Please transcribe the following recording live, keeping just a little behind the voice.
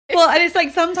Well, and it's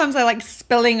like sometimes I like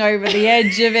spilling over the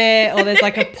edge of it, or there's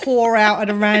like a pour out at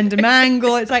a random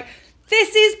angle. It's like,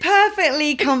 this is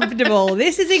perfectly comfortable.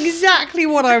 This is exactly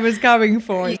what I was going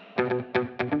for.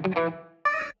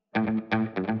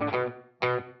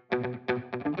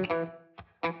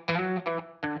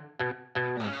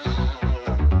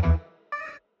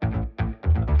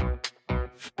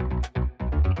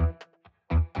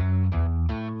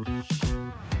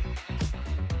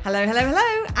 Hello, hello,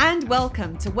 hello, and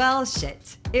welcome to Well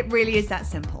Shit. It really is that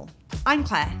simple. I'm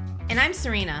Claire. And I'm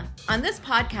Serena. On this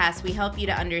podcast, we help you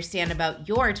to understand about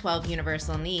your 12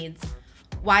 universal needs,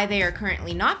 why they are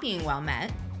currently not being well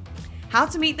met, how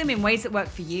to meet them in ways that work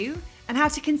for you, and how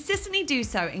to consistently do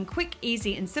so in quick,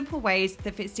 easy, and simple ways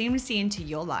that fit seamlessly into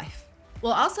your life.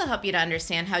 We'll also help you to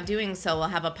understand how doing so will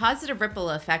have a positive ripple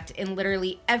effect in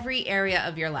literally every area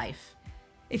of your life.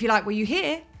 If you like what you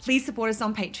hear, please support us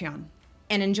on Patreon.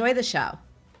 And enjoy the show.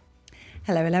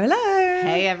 Hello, hello, hello.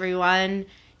 Hey, everyone.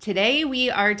 Today we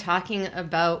are talking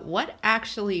about what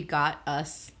actually got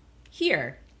us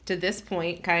here to this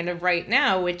point kind of right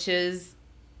now, which is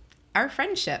our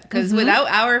friendship. Because without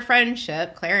our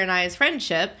friendship, Claire and I's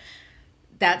friendship,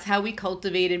 that's how we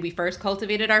first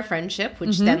cultivated our friendship,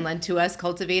 which then led to us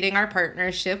cultivating our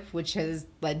partnership, which has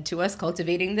led to us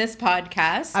cultivating this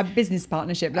podcast. Our business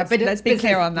partnership. Let's be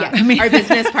clear on that. Yeah, our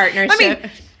business partnership.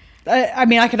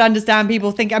 I could understand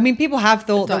people people have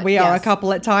thought that we are a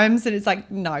couple at times, and it's like,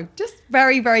 no, just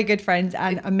very, very good friends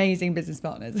and amazing business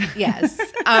partners. Yes.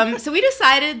 So we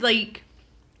decided,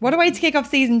 what a way to kick off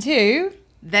season 2.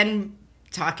 Then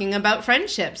talking about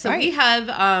friendship. So we have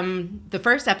the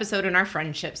first episode in our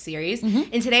friendship series.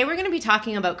 And today we're going to be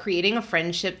talking about creating a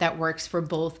friendship that works for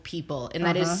both people. And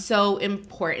that is so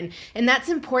important. And that's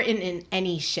important in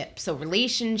any ship. So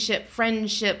relationship,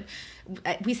 friendship,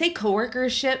 we say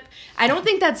coworkership. I don't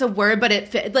think that's a word, but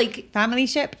family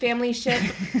ship.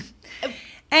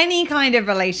 Any kind of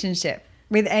relationship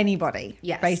with anybody.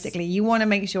 Yes. Basically, you want to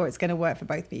make sure it's going to work for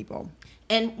both people.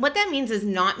 And what that means is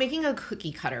not making a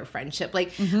cookie cutter friendship.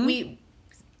 We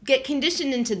get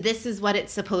conditioned into this is what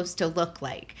it's supposed to look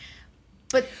like.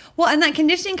 And that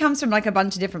conditioning comes from a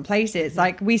bunch of different places.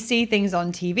 We see things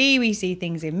on TV, we see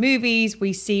things in movies,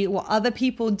 we see what other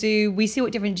people do, we see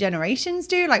what different generations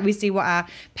do. We see what our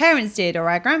parents did or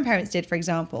our grandparents did, for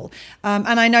example.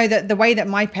 And I know that the way that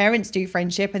my parents do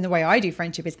friendship and the way I do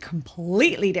friendship is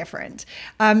completely different.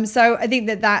 So I think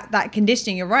that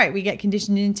conditioning, you're right, we get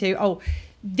conditioned into,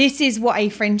 this is what a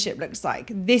friendship looks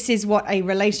like. This is what a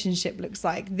relationship looks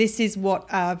like. This is what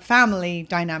a family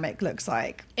dynamic looks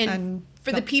like. And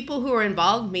for the people who are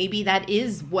involved, maybe that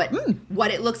is what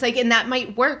it looks like, and that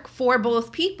might work for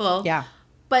both people. Yeah.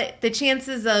 But the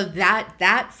chances of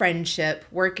that friendship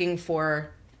working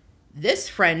for this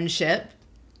friendship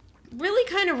really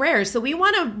kind of rare. So we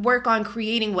want to work on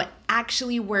creating what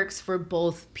actually works for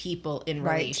both people in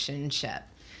relationship.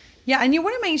 Yeah, and you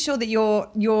want to make sure that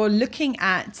you're looking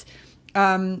at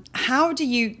how do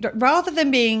you, rather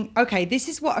than being, okay, this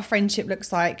is what a friendship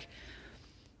looks like,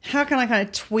 how can I kind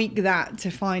of tweak that to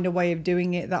find a way of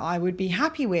doing it that I would be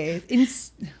happy with?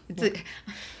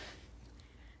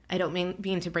 I don't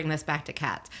mean to bring this back to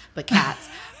cats, but cats.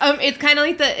 It's kind of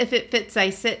like the if it fits, I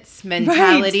sits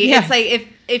mentality. Right, yes. It's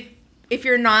like if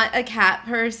you're not a cat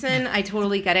person, I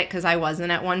totally get it because I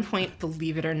wasn't at one point,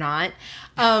 believe it or not.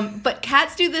 But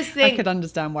cats do this thing. I could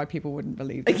understand why people wouldn't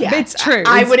believe it. Yeah, it's true.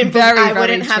 I wouldn't very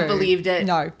have true. believed it.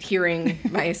 No. Hearing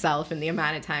myself and the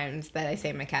amount of times that I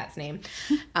say my cat's name.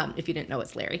 If you didn't know,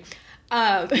 it's Larry.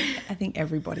 I think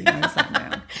everybody knows that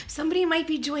now. Somebody might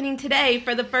be joining today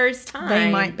for the first time. They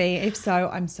might be. If so,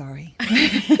 I'm sorry.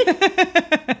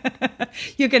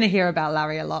 You're going to hear about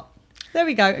Larry a lot. There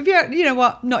we go. If you know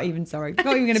what? Not even sorry. Not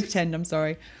even going to pretend I'm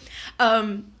sorry.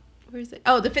 Where is it?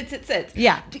 Oh, the fits it sits.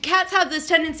 Yeah. Cats have this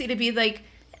tendency to be like,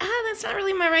 that's not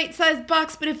really my right size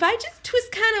box, but if I just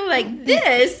twist kind of like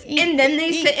this, and then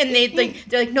they sit and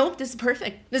they're like, nope, this is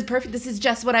perfect. This is perfect. This is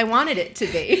just what I wanted it to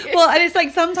be. Well, and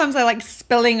it's sometimes I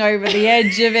spilling over the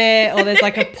edge of it, or there's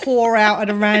a pour out at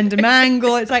a random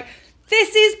angle. It's like,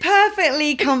 this is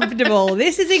perfectly comfortable.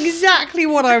 This is exactly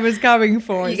what I was going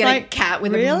for. You get a cat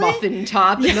with a muffin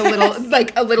top and a little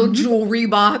a little jewelry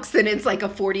box, and it's like a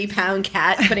 40-pound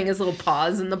cat putting his little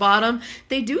paws in the bottom.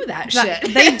 They do that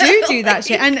shit. They do that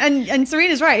shit. And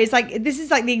Serena's right. It's this is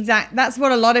the exact. That's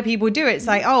what a lot of people do. It's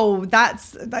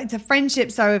that's a friendship.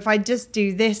 So if I just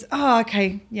do this,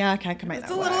 okay, yeah, okay, I can make that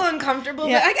work. It's a little uncomfortable,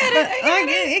 but I get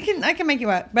it. I can make it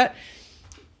work, but.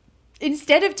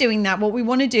 Instead of doing that, what we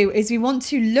want to do is we want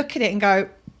to look at it and go,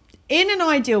 in an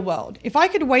ideal world, if I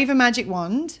could wave a magic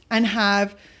wand and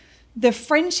have the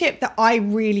friendship that I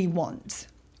really want,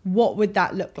 what would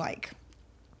that look like?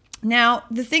 Now,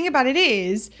 the thing about it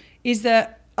is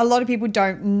that a lot of people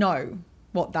don't know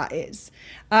what that is.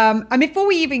 And before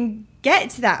we even get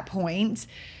to that point,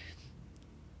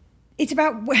 it's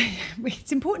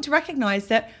important to recognize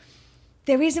that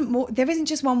there isn't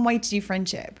just one way to do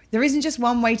friendship. There isn't just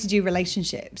one way to do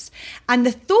relationships. And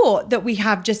the thought that we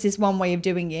have just this one way of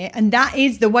doing it, and that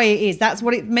is the way it is, that's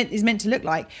what it is meant to look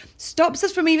like, stops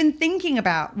us from even thinking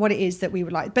about what it is that we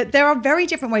would like. But there are very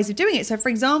different ways of doing it. So for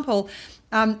example,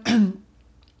 when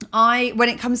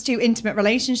it comes to intimate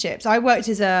relationships, I worked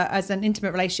as an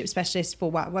intimate relationship specialist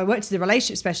I worked as a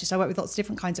relationship specialist. I worked with lots of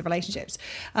different kinds of relationships.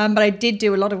 But I did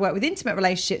do a lot of work with intimate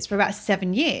relationships for about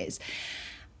 7 years.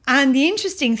 And the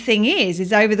interesting thing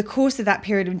is over the course of that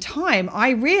period of time, I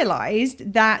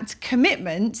realized that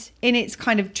commitment in its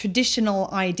kind of traditional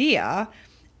idea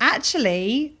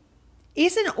actually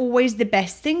isn't always the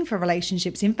best thing for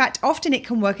relationships. In fact, often it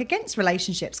can work against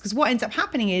relationships, because what ends up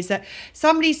happening is that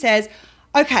somebody says,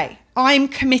 okay, I'm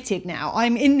committed now.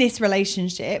 I'm in this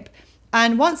relationship.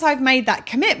 And once I've made that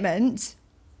commitment,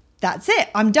 that's it.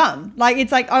 I'm done. Like,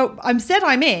 it's like, oh,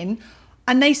 I'm in.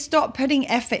 And they stop putting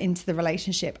effort into the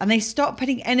relationship, and they stop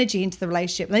putting energy into the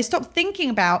relationship, and they stop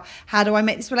thinking about, how do I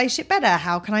make this relationship better?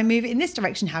 How can I move it in this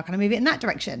direction? How can I move it in that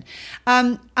direction?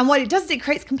 And what it does is it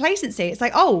creates complacency. It's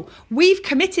like, oh, we've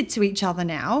committed to each other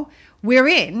now. We're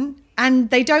in. And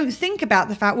they don't think about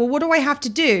the fact, well, what do I have to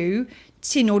do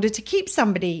in order to keep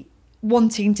somebody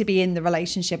wanting to be in the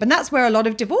relationship? And that's where a lot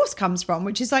of divorce comes from,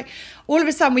 which is like, all of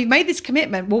a sudden we've made this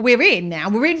commitment. Well, we're in now.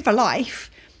 We're in for life.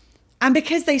 And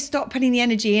because they stop putting the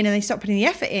energy in and they stop putting the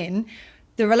effort in,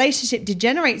 the relationship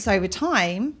degenerates over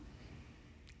time,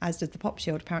 as does the pop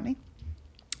shield, apparently,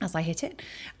 as I hit it.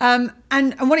 And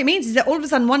what it means is that all of a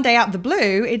sudden, one day out of the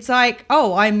blue, it's like,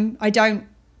 oh, I don't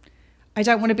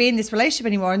want to be in this relationship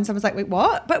anymore. And someone's like, wait,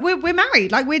 what? But we're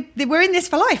married. Like, we're in this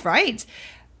for life, right?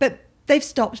 But they've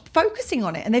stopped focusing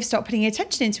on it, and they've stopped putting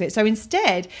attention into it. So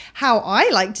instead, how I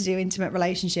like to do intimate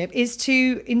relationship is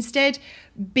to instead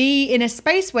be in a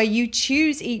space where you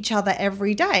choose each other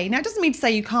every day. Now, it doesn't mean to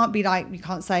say you can't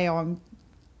say, oh, I'm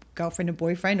girlfriend and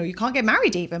boyfriend, or you can't get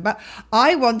married even, but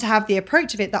I want to have the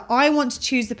approach of it that I want to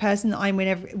choose the person that I'm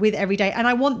with every day, and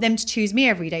I want them to choose me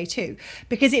every day too,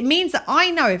 because it means that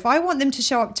I know if I want them to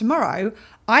show up tomorrow,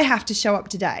 I have to show up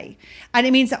today. And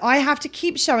it means that I have to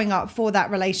keep showing up for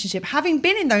that relationship, having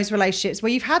been in those relationships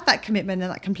where you've had that commitment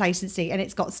and that complacency and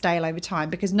it's got stale over time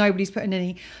because nobody's putting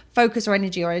any focus or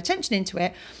energy or attention into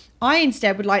it. I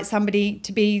instead would like somebody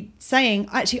to be saying,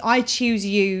 actually, I choose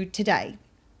you today.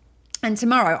 And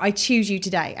tomorrow, I choose you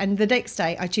today. And the next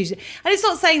day, I choose you. And it's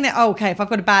not saying that, oh, okay, if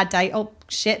I've got a bad day, oh,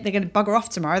 shit, they're going to bugger off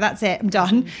tomorrow. That's it. I'm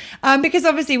done. Because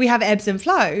obviously we have ebbs and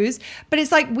flows. But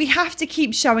it's like we have to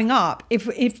keep showing up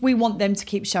if we want them to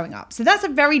keep showing up. So that's a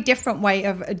very different way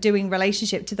of doing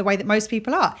relationship to the way that most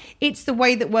people are. It's the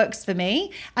way that works for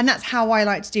me. And that's how I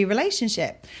like to do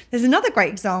relationship. There's another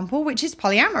great example, which is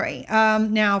polyamory.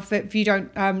 Now, if you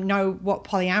don't know what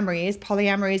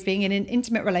polyamory is being in an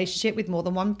intimate relationship with more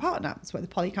than one partner. That's where the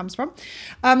poly comes from.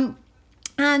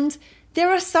 And there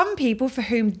are some people for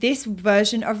whom this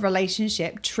version of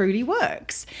relationship truly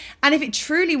works. And if it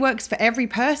truly works for every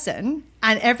person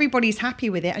and everybody's happy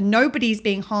with it and nobody's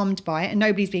being harmed by it and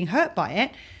nobody's being hurt by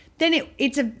it, then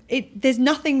there's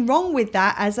nothing wrong with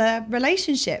that as a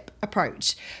relationship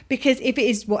approach. Because if it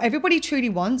is what everybody truly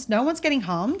wants, no one's getting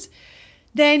harmed,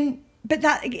 then... But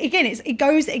that, again, it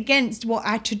goes against what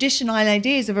our traditional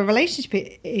ideas of a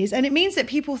relationship is. And it means that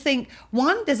people think,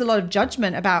 one, there's a lot of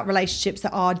judgment about relationships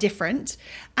that are different.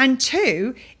 And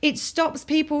two, it stops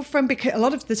people from, because a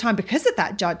lot of the time, because of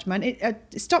that judgment,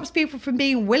 it stops people from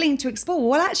being willing to explore,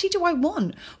 what actually do I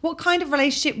want? What kind of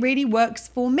relationship really works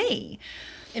for me?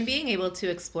 And being able to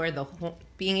explore the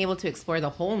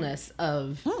wholeness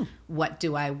of what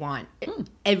do I want,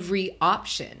 every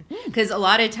option. Because a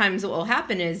lot of times what will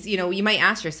happen is, you might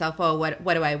ask yourself, oh,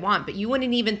 what do I want? But you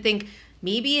wouldn't even think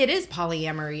maybe it is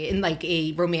polyamory in like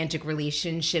a romantic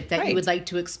relationship that you would like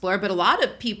to explore. But a lot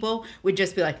of people would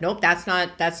just be like, nope, that's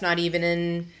not even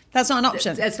in... That's not an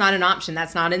option. That's not an option.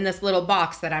 That's not in this little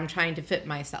box that I'm trying to fit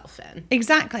myself in.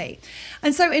 Exactly.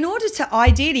 And so in order to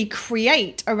ideally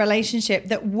create a relationship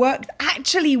that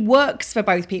actually works for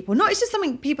both people, not it's just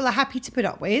something people are happy to put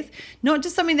up with, not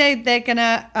just something they're going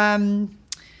to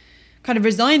kind of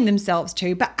resign themselves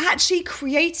to, but actually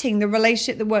creating the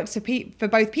relationship that works for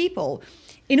both people.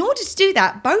 In order to do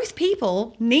that, both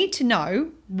people need to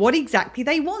know what exactly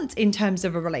they want in terms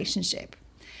of a relationship.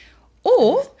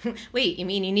 Or... Wait, you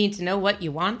mean you need to know what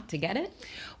you want to get it?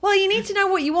 Well, you need to know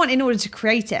what you want in order to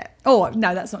create it. Oh,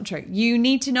 no, that's not true. You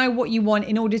need to know what you want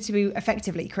in order to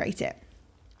effectively create it.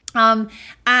 But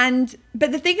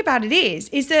the thing about it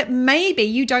is that maybe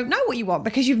you don't know what you want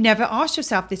because you've never asked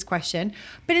yourself this question.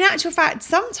 But in actual fact,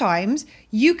 sometimes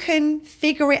you can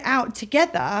figure it out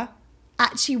together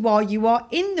actually while you are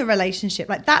in the relationship.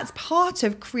 Like that's part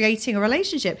of creating a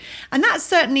relationship. And that's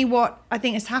certainly what I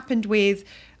think has happened with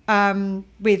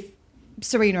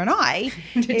Serena and I.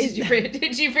 Did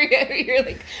you forget? You're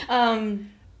like,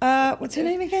 what's her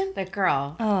name again? That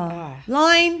girl.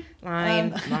 Line.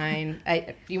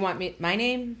 You want my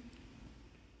name?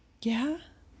 Yeah.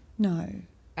 No.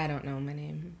 I don't know my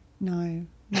name. No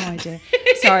idea.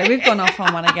 Sorry, we've gone off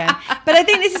on one again. But I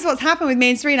think this is what's happened with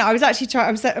me and Serena. I was actually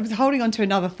I was holding on to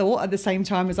another thought at the same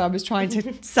time as I was trying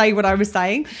to say what I was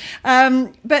saying.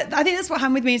 But I think that's what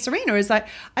happened with me and Serena is like,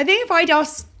 I think if I'd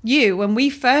asked you when we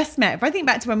first met, if I think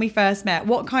back to when we first met,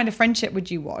 what kind of friendship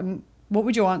would you want? What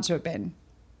would your answer have been?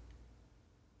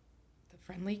 The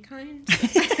friendly kind?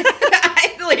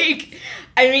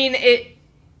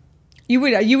 You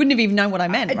wouldn't have even known what I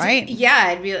meant, right? Yeah,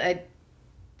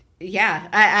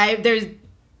 I'd be there's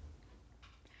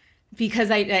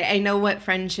because I know what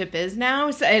friendship is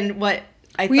now, and what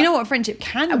you know what friendship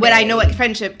can be. What I know what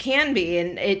friendship can be,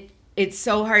 and it's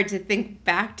so hard to think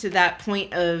back to that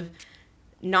point of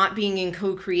not being in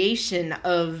co-creation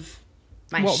of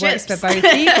my what ships. Works for both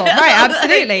people, right?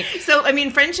 Absolutely. So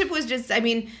friendship was just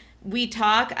we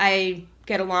talk. I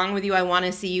get along with you. I want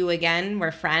to see you again. We're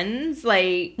friends.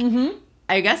 I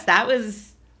guess that was.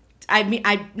 I'm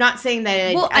not saying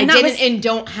that I didn't and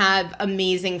don't have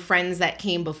amazing friends that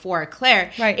came before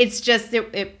Claire. Right. It's just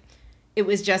it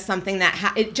was just something that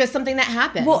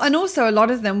happened. Well, and also a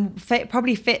lot of them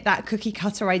probably fit that cookie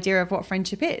cutter idea of what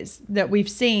friendship is that we've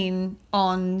seen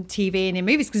on TV and in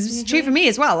movies. Because it's true for me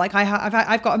as well. Like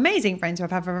I've got amazing friends who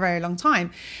I've had for a very long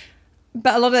time.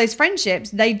 But a lot of those friendships,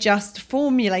 they just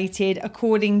formulated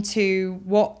according to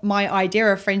what my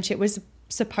idea of friendship was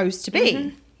supposed to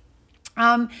be.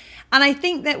 And I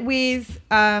think that with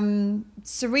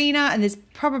Serena, and there's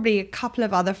probably a couple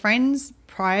of other friends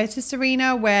prior to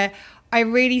Serena, where I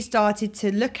really started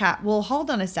to look at, well, hold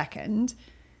on a second.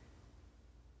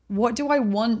 What do I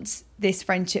want this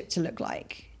friendship to look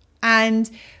like? And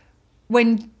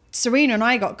when Serena and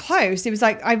I got close, it was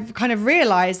like I kind of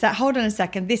realized that, hold on a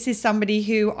second, this is somebody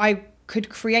who I could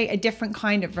create a different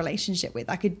kind of relationship with.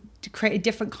 I could create a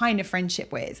different kind of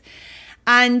friendship with.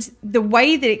 And the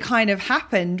way that it kind of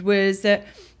happened was that,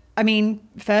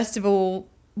 first of all,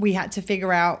 we had to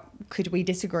figure out, could we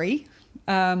disagree?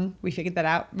 We figured that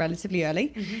out relatively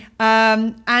early.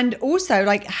 And also,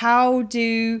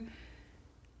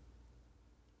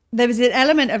 there was an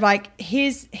element of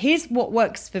here's what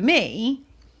works for me.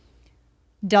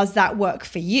 Does that work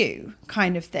for you,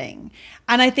 kind of thing?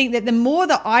 And I think that the more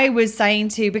that I was saying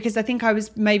to, because I think I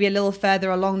was maybe a little further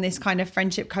along this kind of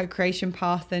friendship co-creation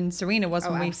path than Serena was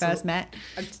when we first met.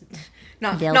 Just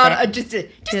a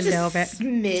little bit,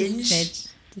 smidge. Just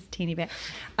a teeny bit.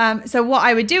 So what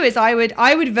I would do is I would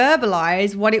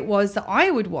verbalize what it was that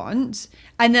I would want,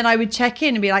 and then I would check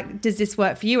in and be like, does this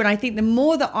work for you? And I think the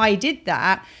more that I did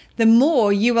that, the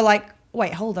more you were like,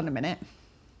 wait, hold on a minute,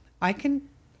 I could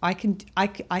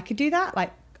do that.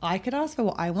 Like I could ask for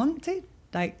what I want to.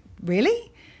 Like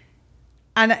really?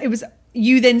 And it was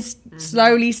you then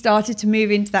slowly started to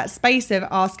move into that space of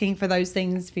asking for those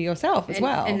things for yourself as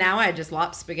well. And now I just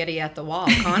lop spaghetti at the wall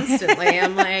constantly.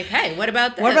 I'm like, hey, what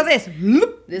about this? What about this?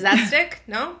 Does that stick?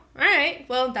 No? All right.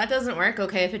 Well, that doesn't work.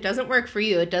 Okay, if it doesn't work for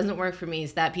you, it doesn't work for me.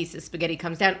 So that piece of spaghetti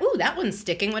comes down. Ooh, that one's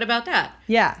sticking. What about that?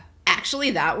 Yeah.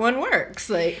 Actually, that one works.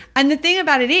 And the thing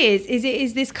about it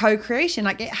is this co-creation.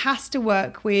 Like it has to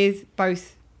work with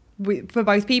both. For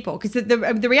both people, because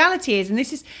the reality is, and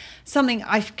this is something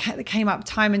that came up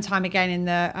time and time again in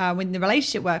the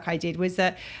relationship work I did, was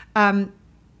that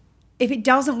if it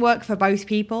doesn't work for both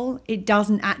people, it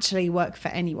doesn't actually work for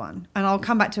anyone. And I'll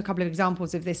come back to a couple of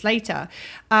examples of this later.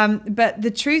 But the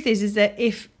truth is that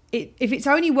if it's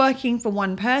only working for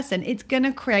one person, it's going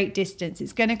to create distance.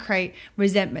 It's going to create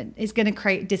resentment. It's going to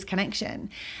create disconnection.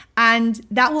 And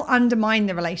that will undermine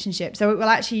the relationship. So it will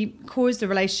actually cause the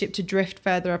relationship to drift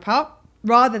further apart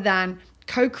rather than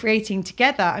co-creating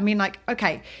together. I mean, like,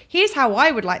 okay, here's how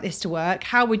I would like this to work.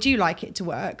 How would you like it to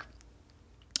work?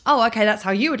 Oh, okay, that's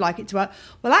how you would like it to work.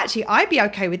 Well, actually, I'd be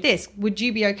okay with this. Would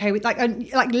you be okay with like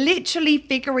literally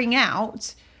figuring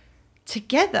out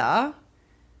together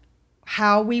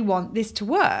how we want this to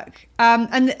work.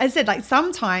 And as I said, like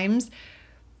sometimes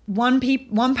one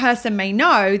person may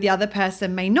know, the other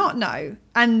person may not know.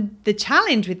 And the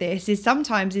challenge with this is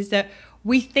sometimes is that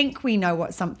we think we know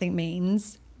what something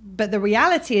means, but the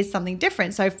reality is something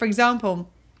different. So for example,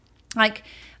 I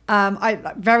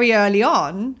very early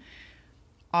on,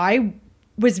 I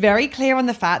was very clear on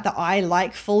the fact that I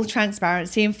like full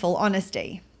transparency and full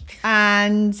honesty.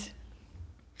 And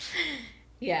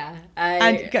yeah,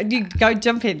 you go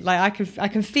jump in. Like I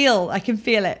can feel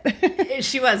it.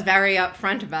 She was very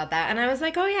upfront about that, and I was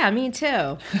like, oh yeah, me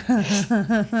too.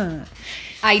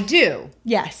 I do.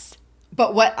 Yes.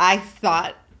 But what I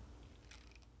thought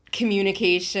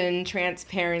communication,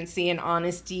 transparency, and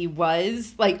honesty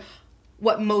was, like,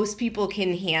 what most people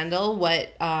can handle,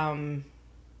 what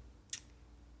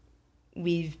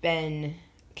we've been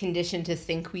conditioned to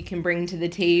think we can bring to the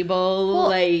table. Well,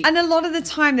 like, and a lot of the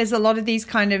time there's a lot of these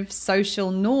kind of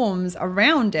social norms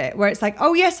around it where it's like,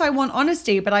 oh yes, I want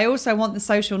honesty, but I also want the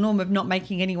social norm of not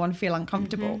making anyone feel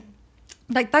uncomfortable. Mm-hmm.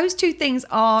 Like those two things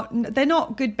they're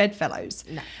not good bedfellows.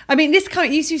 No. I mean, this kind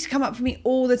of used to come up for me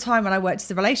all the time when I worked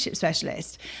as a relationship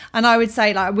specialist. And I would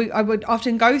say, like, I would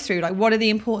often go through, like, what are the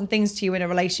important things to you in a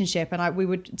relationship? And we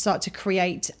would start to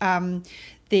create the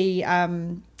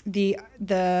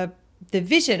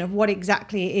vision of what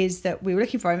exactly it is that we were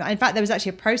looking for. In fact, there was actually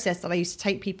a process that I used to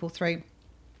take people through,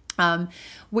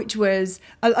 which was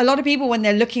a lot of people when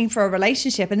they're looking for a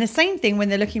relationship, and the same thing when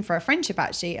they're looking for a friendship,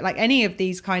 actually, like any of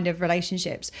these kind of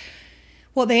relationships,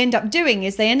 what they end up doing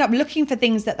is they end up looking for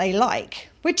things that they like,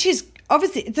 which is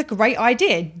obviously, it's a great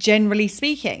idea, generally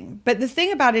speaking. But the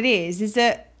thing about it is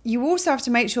that you also have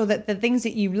to make sure that the things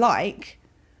that you like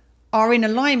are in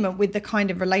alignment with the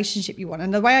kind of relationship you want.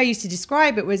 And the way I used to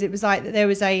describe it was like that there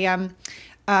was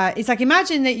it's like,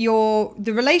 imagine that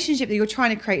the relationship that you're trying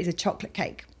to create is a chocolate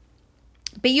cake.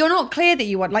 But you're not clear that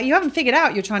you want, like, you haven't figured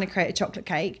out you're trying to create a chocolate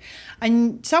cake,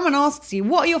 and someone asks you,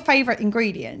 what are your favorite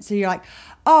ingredients? So you're like,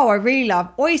 oh, I really love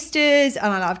oysters, and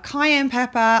I love cayenne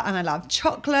pepper, and I love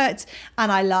chocolate,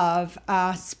 and I love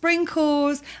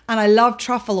sprinkles, and I love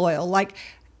truffle oil. Like,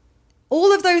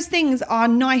 all of those things are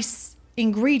nice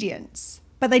ingredients,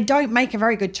 but they don't make a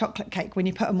very good chocolate cake when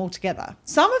you put them all together.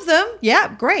 Some of them,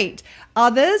 yeah, great.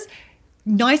 Others,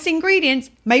 nice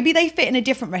ingredients, maybe they fit in a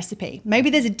different recipe.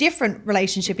 Maybe there's a different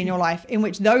relationship in your life in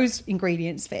which those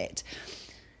ingredients fit.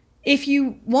 If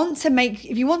you want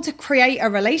to create a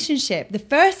relationship, the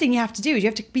first thing you have to do is you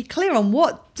have to be clear on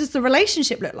what does the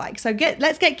relationship look like. So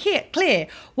let's get clear.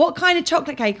 What kind of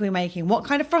chocolate cake are we making? What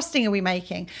kind of frosting are we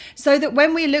making? So that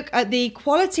when we look at the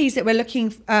qualities that we're looking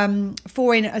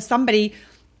for in somebody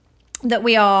that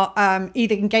we are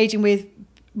either engaging with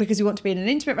because we want to be in an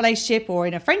intimate relationship or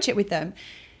in a friendship with them,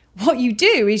 what you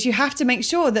do is you have to make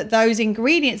sure that those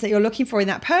ingredients that you're looking for in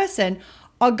that person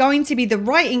are going to be the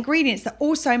right ingredients that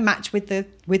also match with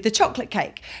the chocolate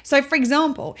cake. So for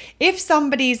example, if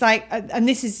somebody's like, and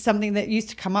this is something that used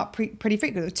to come up pretty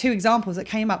frequently, there were two examples that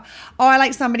came up. Oh, I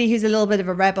like somebody who's a little bit of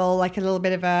a rebel, like a little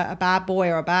bit of a bad boy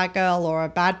or a bad girl or a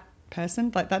bad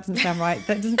person. Like, that doesn't sound right.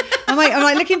 That doesn't. I'm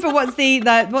like looking for what's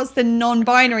the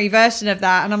non-binary version of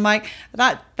that, and I'm like,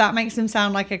 that makes them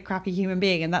sound like a crappy human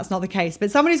being, and that's not the case. But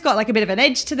somebody who's got like a bit of an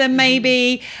edge to them,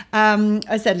 maybe.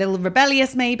 I said a little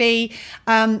rebellious, maybe,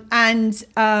 and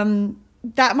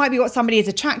that might be what somebody is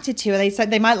attracted to.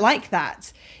 They might like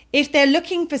that. If they're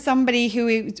looking for somebody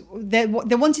who they're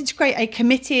wanting to create a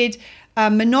committed,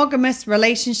 monogamous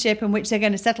relationship in which they're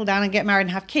going to settle down and get married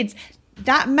and have kids,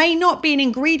 that may not be an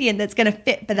ingredient that's going to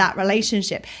fit for that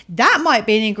relationship. That might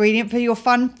be an ingredient for your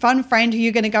fun friend who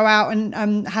you're going to go out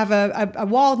and have a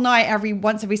wild night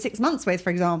once every 6 months with, for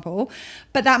example.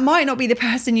 But that might not be the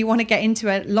person you want to get into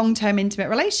a long-term intimate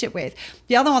relationship with.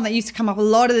 The other one that used to come up a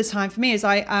lot of the time for me is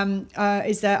I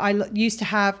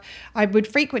would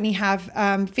frequently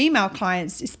have female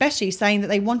clients, especially, saying that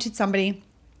they wanted somebody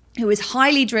who is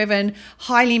highly driven,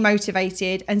 highly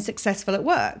motivated, and successful at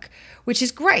work, which is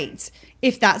great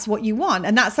if that's what you want,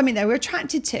 and that's something they were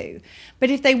attracted to. But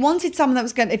if they wanted someone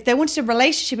if they wanted a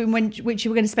relationship in which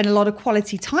you were going to spend a lot of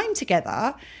quality time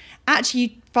together, actually, you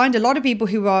find a lot of people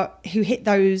who hit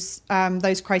those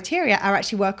criteria are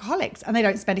actually workaholics, and they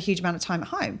don't spend a huge amount of time at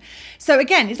home. So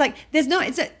again, it's like there's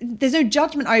no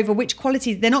judgment over which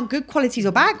qualities. They're not good qualities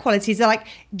or bad qualities. They're like,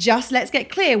 just let's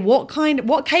get clear what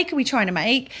cake are we trying to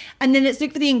make, and then let's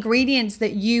look for the ingredients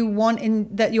that you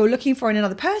want that you're looking for in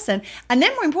another person, and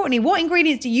then more importantly, what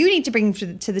ingredients do you need to bring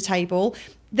to the table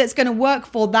that's going to work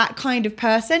for that kind of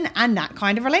person and that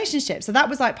kind of relationship. So that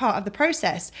was like part of the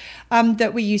process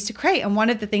that we used to create. And one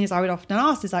of the things I would often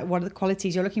ask is like, what are the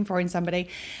qualities you're looking for in somebody?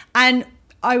 And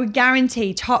I would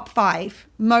guarantee top 5,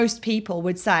 most people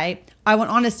would say, I want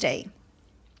honesty.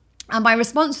 And my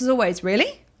response was always,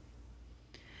 really?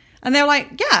 And they were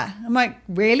like, yeah. I'm like,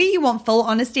 really? You want full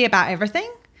honesty about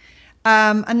everything?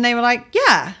 And they were like,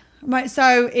 yeah. Right,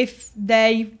 so if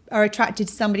they are attracted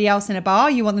to somebody else in a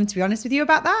bar, you want them to be honest with you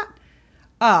about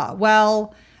that?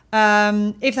 Well,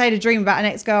 if they had a dream about an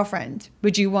ex-girlfriend,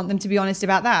 would you want them to be honest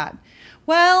about that?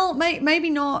 Well, maybe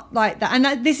not like that.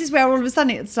 And this is where all of a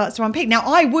sudden it starts to unpick. Now,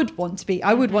 I would want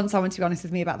someone to be honest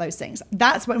with me about those things.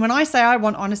 That's when I say I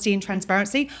want honesty and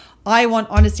transparency, I want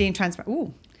honesty and transparency.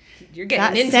 Ooh, you're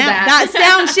getting into that. That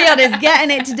sound shield is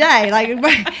getting it today. Like,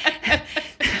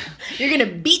 you're going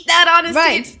to beat that honesty.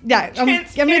 Right. Yeah, I'm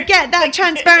going to get that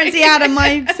transparency out of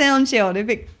my sound shield if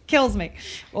it kills me,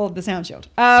 or the sound shield.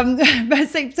 But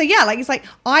so yeah, like, it's like,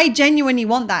 I genuinely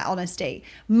want that honesty.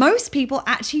 Most people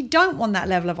actually don't want that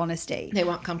level of honesty. They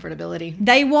want comfortability.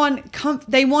 They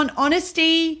want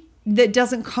honesty that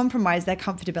doesn't compromise their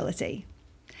comfortability.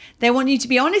 They want you to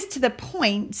be honest to the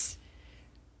point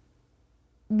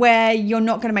where you're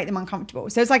not going to make them uncomfortable.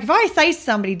 So it's like, if I say to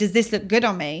somebody, does this look good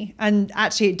on me? And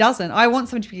actually it doesn't. I want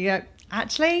someone to be like,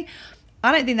 actually,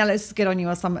 I don't think that looks good on you,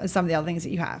 or some of the other things that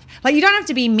you have. Like, you don't have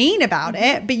to be mean about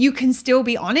it, but you can still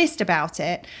be honest about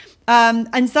it.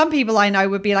 And some people I know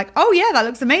would be like, oh yeah, that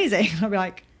looks amazing. I'll be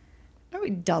like, no,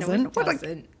 it doesn't. No, it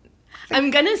doesn't.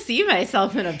 I'm going to see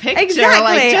myself in a picture.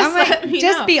 Exactly. Like,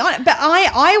 just know. Be honest. But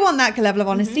I want that level of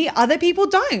honesty. Other people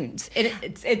don't.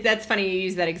 That's funny you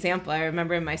use that example. I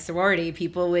remember in my sorority,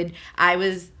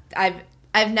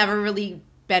 I've never really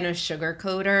been a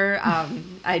sugarcoater.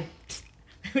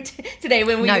 Today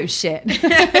when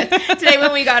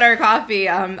we got our coffee,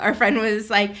 our friend was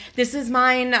like, this is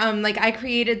mine, like, I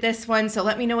created this one, so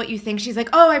let me know what you think. She's like,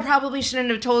 oh, I probably shouldn't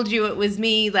have told you it was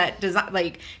me that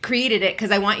created it,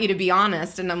 because I want you to be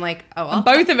honest. And I'm like, oh, well,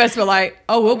 both of us were like,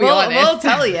 oh, we'll be honest, we'll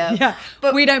tell you. Yeah,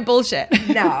 but we don't bullshit.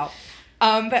 No.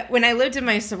 But when I lived in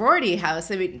my sorority house,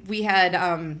 I mean, we had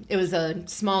it was a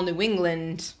small New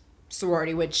England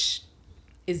sorority, which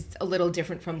is a little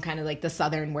different from kind of like the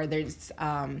Southern, where there's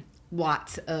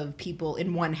lots of people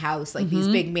in one house, like these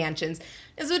big mansions.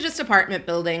 This was just apartment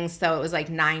buildings, so it was like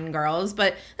 9 girls,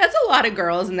 but that's a lot of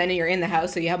girls. And then you're in the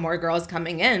house, so you have more girls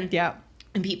coming in. Yeah.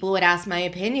 And people would ask my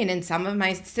opinion, and some of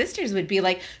my sisters would be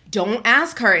like, don't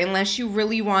ask her unless you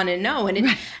really want to know.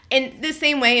 And in the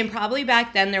same way, and probably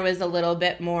back then there was a little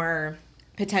bit more,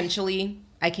 potentially,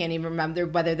 I can't even remember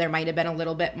whether there might have been a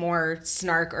little bit more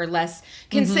snark or less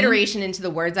consideration into the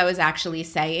words I was actually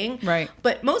saying. Right.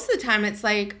 But most of the time it's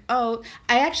like, oh,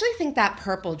 I actually think that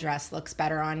purple dress looks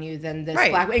better on you than this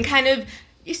black. And kind of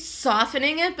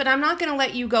softening it, but I'm not going to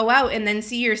let you go out and then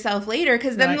see yourself later,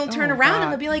 because then they'll turn around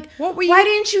and they'll be like, why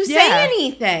didn't you say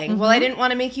anything? Well, I didn't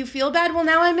want to make you feel bad. Well,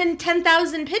 now I'm in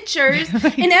 10,000 pictures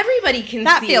and everybody can see it.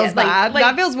 That feels bad.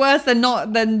 That feels worse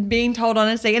than being told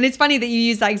honestly. And it's funny that you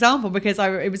use that example, because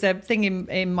it was a thing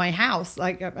in my house,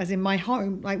 like, as in my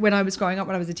home, like when I was growing up,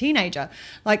 when I was a teenager.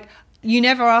 Like, you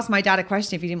never asked my dad a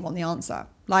question if you didn't want the answer.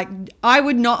 Like, I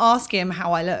would not ask him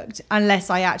how I looked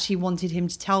unless I actually wanted him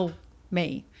to tell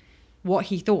me what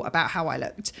he thought about how I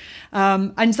looked.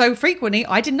 And so frequently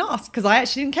I didn't ask, because I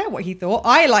actually didn't care what he thought.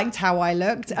 I liked how I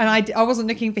looked, and I wasn't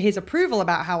looking for his approval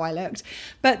about how I looked.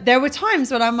 But there were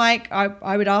times when I'm like,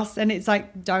 I would ask, and it's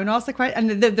like, don't ask the question.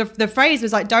 And the phrase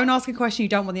was like, don't ask a question you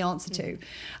don't want the answer to.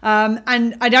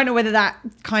 And I don't know whether that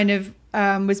kind of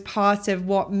was part of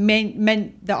what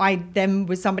meant that I then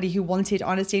was somebody who wanted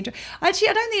honesty. Actually,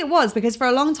 I don't think it was, because for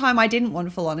a long time I didn't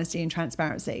want full honesty and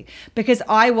transparency, because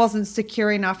I wasn't secure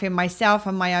enough in myself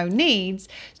and my own needs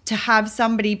to have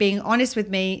somebody being honest with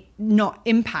me not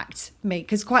impact me.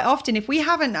 Because quite often, if we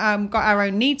haven't got our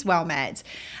own needs well met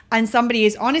and somebody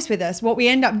is honest with us, what we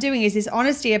end up doing is this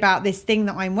honesty about this thing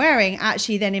that I'm wearing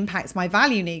actually then impacts my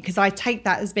value need, because I take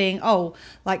that as being, oh,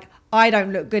 like, I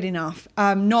don't look good enough,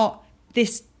 not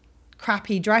this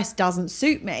crappy dress doesn't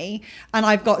suit me, and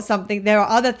I've got something, there are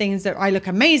other things that I look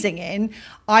amazing in.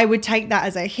 I would take that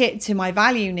as a hit to my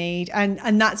value need,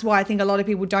 and that's why I think a lot of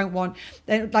people don't want,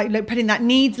 like putting that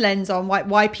needs lens on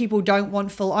why people don't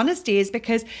want full honesty, is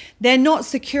because they're not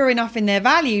secure enough in their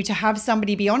value to have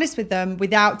somebody be honest with them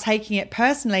without taking it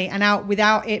personally, and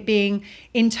without it being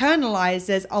internalized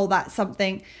as, oh, that's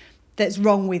something that's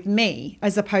wrong with me,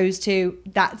 as opposed to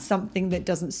that's something that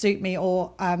doesn't suit me,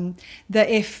 or that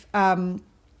if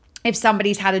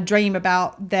somebody's had a dream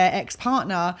about their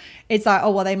ex-partner, it's like,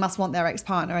 oh, well, they must want their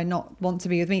ex-partner and not want to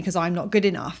be with me because I'm not good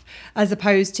enough, as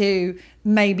opposed to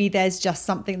maybe there's just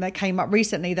something that came up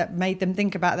recently that made them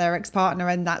think about their ex-partner,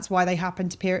 and that's why they happen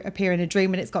to appear in a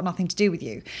dream, and it's got nothing to do with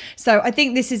you. So I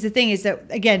think this is the thing, is that,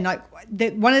 again, like,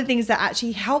 one of the things that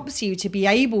actually helps you to be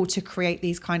able to create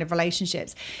these kind of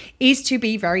relationships is to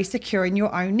be very secure in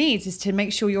your own needs, is to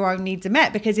make sure your own needs are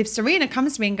met. Because if Serena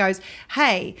comes to me and goes,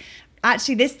 hey,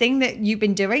 actually, this thing that you've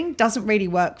been doing doesn't really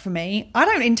work for me, I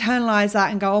don't internalize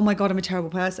that and go, oh my God, I'm a terrible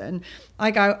person.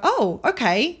 I go, oh,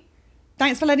 okay,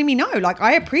 thanks for letting me know. Like,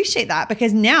 I appreciate that,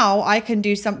 because now I can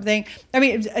do something. I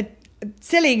mean, a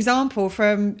silly example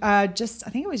from I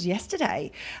think it was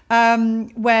yesterday,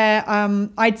 where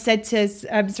I'd said to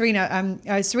Serena,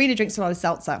 Serena drinks a lot of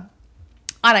seltzer.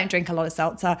 I don't drink a lot of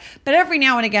seltzer, but every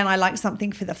now and again I like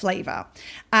something for the flavor.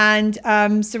 And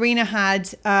Serena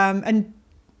had, and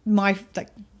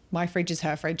my fridge is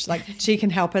her fridge. Like, she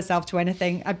can help herself to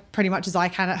anything pretty much as I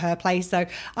can at her place. So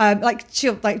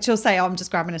she'll say, oh, I'm just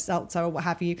grabbing a seltzer or what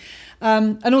have you.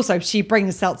 And also she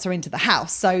brings seltzer into the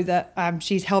house so that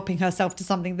she's helping herself to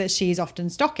something that she's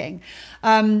often stocking.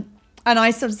 And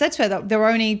I sort of said to her that there were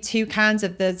only 2 cans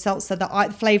of the seltzer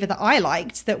flavor that I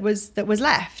liked that was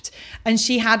left, and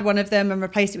she had one of them and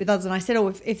replaced it with others. And I said,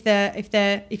 oh,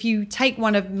 if you take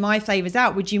one of my flavors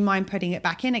out, would you mind putting it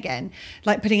back in again,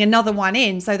 like putting another one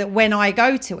in, so that when I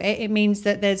go to it, it means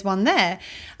that there's one there.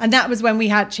 And that was when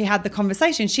she had the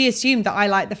conversation. She assumed that I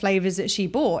liked the flavors that she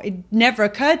bought. It never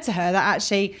occurred to her that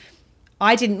actually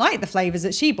I didn't like the flavors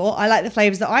that she bought. I liked the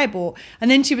flavors that I bought. And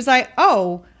then she was like,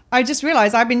 oh, I just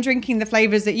realized I've been drinking the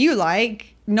flavors that you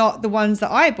like, not the ones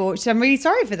that I bought. So I'm really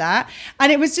sorry for that.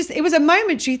 And it was a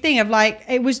momentary thing of like,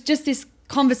 it was just this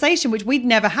conversation which we'd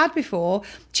never had before.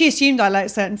 She assumed I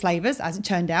liked certain flavors. As it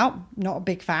turned out, not a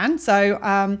big fan. So,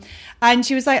 and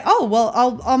she was like, oh, well,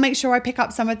 I'll make sure I pick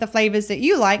up some of the flavors that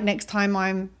you like next time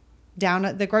I'm down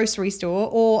at the grocery store,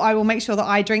 or I will make sure that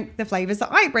I drink the flavors that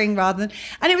I bring rather than,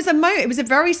 and it was a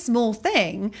very small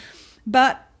thing,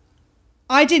 but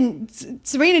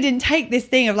Serena didn't take this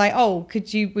thing of like, oh,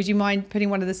 would you mind putting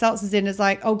one of the seltzers in, as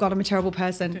like, oh God, I'm a terrible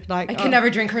person. Like, I can never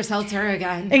drink her seltzer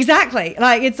again. Exactly.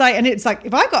 Like, it's like,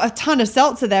 if I got a ton of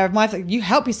seltzer there of my, you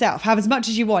help yourself, have as much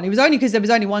as you want. It was only because there was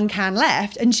only 1 can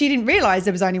left, and she didn't realize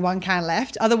there was only 1 can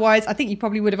left. Otherwise, I think you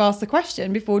probably would have asked the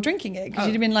question before drinking it, because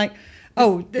you'd have been like,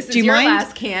 oh, this do you is your mind?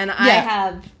 last can.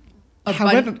 Yeah.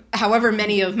 I have however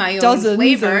many of my own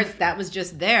flavors that was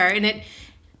just there, and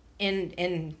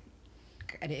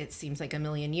it seems like a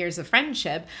million years of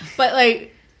friendship, but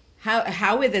like,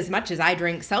 how with as much as I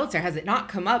drink seltzer, has it not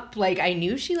come up? Like, I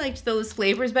knew she liked those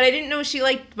flavors, but I didn't know she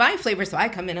liked my flavor. So I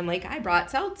come in, I'm like, I brought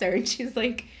seltzer, and she's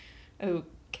like, okay.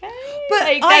 But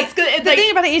like, that's good. The thing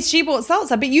about it is, she bought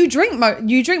seltzer, but you drink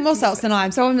more seltzer than I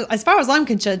am. So as far as I'm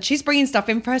concerned, she's bringing stuff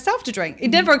in for herself to drink. It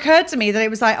never occurred to me that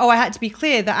it was like, oh, I had to be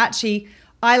clear that actually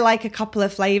I like a couple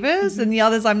of flavors and the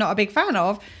others I'm not a big fan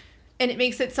of. And it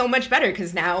makes it so much better,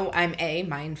 because now I'm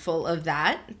mindful of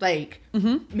that, like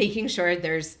making sure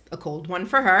there's a cold one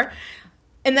for her.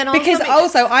 And then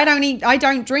also I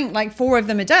don't drink like 4 of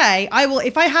them a day.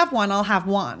 If I have one, I'll have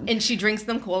one. And she drinks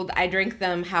them cold. I drink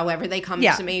them however they come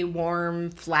to me,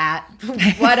 warm, flat,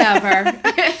 whatever.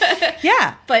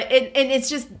 Yeah. But it's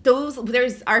just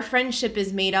our friendship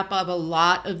is made up of a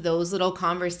lot of those little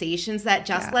conversations that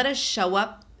just let us show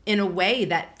up in a way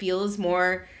that feels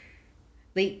more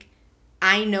like,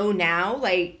 I know now,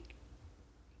 like,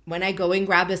 when I go and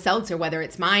grab a seltzer, whether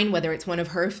it's mine, whether it's one of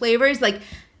her flavors, like,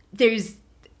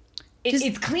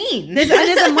 it's clean. There's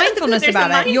a mindfulness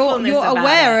about it. You're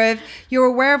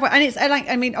aware of, and it's like,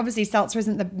 I mean, obviously seltzer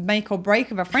isn't the make or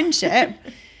break of a friendship.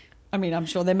 I mean, I'm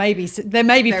sure there may be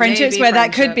friendships where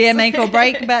that could be a make or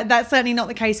break, but that's certainly not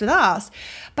the case with us.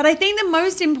 But I think the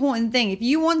most important thing, if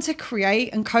you want to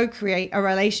create and co-create a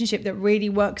relationship that really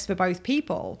works for both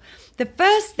people, the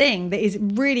first thing that is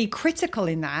really critical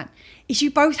in that is you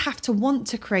both have to want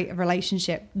to create a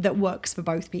relationship that works for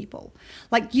both people.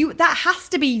 Like, that has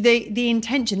to be the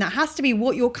intention. That has to be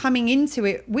what you're coming into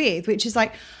it with, which is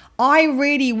like, I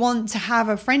really want to have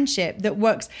a friendship that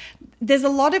works. There's a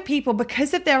lot of people,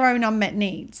 because of their own unmet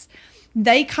needs,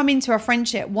 they come into a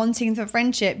friendship wanting the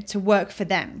friendship to work for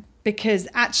them, because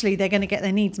actually they're going to get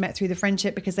their needs met through the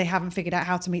friendship because they haven't figured out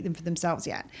how to meet them for themselves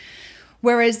yet.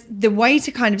 Whereas the way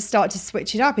to kind of start to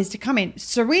switch it up is to come in.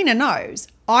 Serena knows,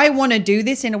 I want to do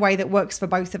this in a way that works for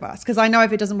both of us, because I know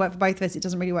if it doesn't work for both of us, it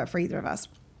doesn't really work for either of us.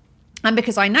 And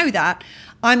because I know that,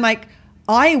 I'm like,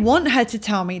 I want her to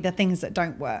tell me the things that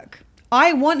don't work.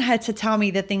 I want her to tell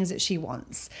me the things that she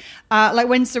wants. Like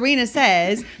when Serena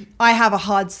says, I have a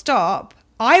hard stop,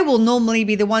 I will normally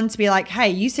be the one to be like, hey,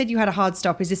 you said you had a hard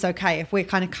stop. Is this okay if we're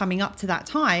kind of coming up to that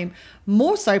time?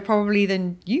 More so probably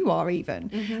than you are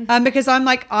even. Because I'm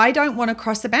like, I don't want to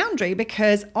cross the boundary,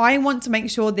 because I want to make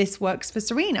sure this works for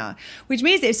Serena. Which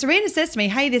means that if Serena says to me,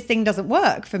 hey, this thing doesn't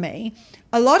work for me,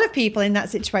 a lot of people in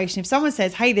that situation, if someone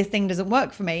says, hey, this thing doesn't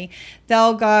work for me,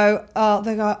 they'll go,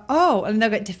 oh, and they'll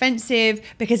get defensive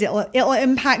because it'll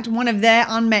impact one of their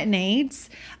unmet needs.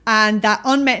 And that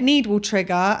unmet need will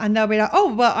trigger, and they'll be like,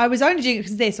 oh, well, I was only doing it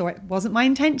because this, or it wasn't my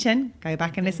intention. Go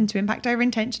back and listen to Impact Over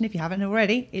Intention if you haven't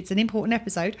already. It's an important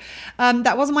episode.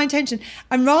 That wasn't my intention.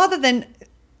 And rather than...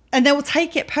 And they will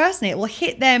take it personally. It will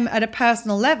hit them at a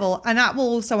personal level, and that will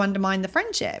also undermine the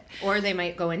friendship. Or they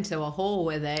might go into a hole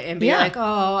with it and be like,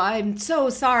 oh, I'm so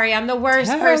sorry. I'm the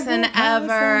worst person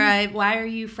ever. Why are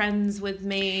you friends with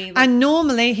me? And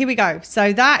normally, here we go.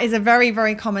 So that is a very,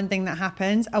 very common thing that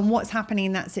happens. And what's happening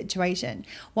in that situation?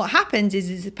 What happens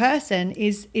is the person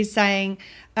is saying...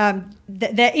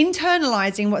 they're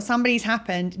internalizing what somebody's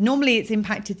happened. Normally it's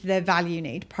impacted to their value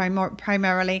need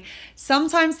primarily,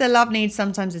 sometimes their love need,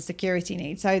 sometimes the security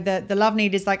need. So the love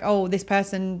need is like, oh, this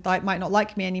person like might not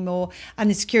like me anymore, and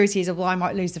the security is, well, I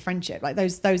might lose the friendship. Like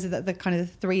those are the kind of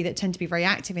three that tend to be very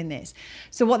active in this.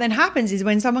 So what then happens is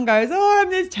when someone goes, oh, I'm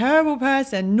this terrible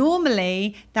person,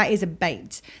 normally that is a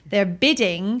bait. They're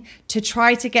bidding to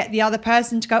try to get the other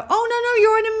person to go, oh, no,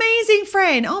 you're an amazing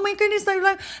friend, oh my goodness,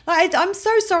 I'm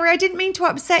so sorry, I didn't mean to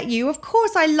upset you, of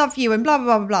course I love you, and blah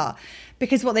blah blah blah.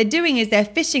 Because what they're doing is they're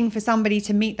fishing for somebody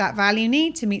to meet that value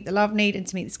need, to meet the love need, and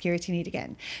to meet the security need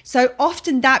again. So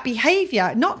often that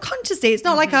behavior, not consciously, it's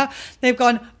not like they've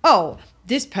gone, oh,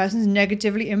 this person's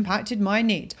negatively impacted my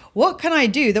need, what can I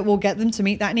do that will get them to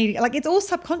meet that need? Like, it's all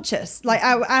subconscious. Like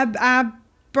our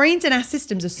brains and our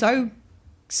systems are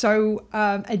so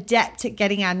adept at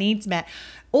getting our needs met.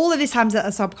 All of this happens at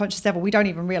a subconscious level. We don't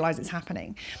even realize it's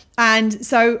happening. And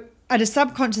so at a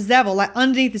subconscious level, like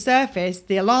underneath the surface,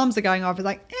 the alarms are going off. It's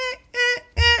like,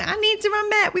 our needs are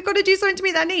unmet. We've got to do something to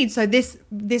meet that need. So this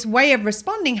way of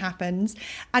responding happens.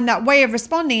 And that way of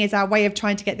responding is our way of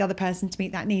trying to get the other person to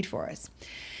meet that need for us.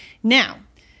 Now,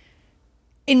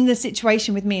 in the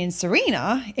situation with me and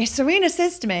Serena, if Serena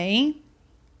says to me,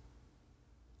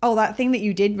 oh, that thing that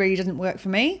you did really doesn't work for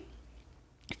me.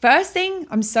 First thing,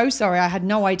 I'm so sorry. I had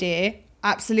no idea.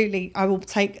 Absolutely. I will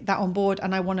take that on board,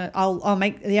 and I'll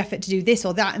make the effort to do this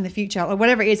or that in the future, or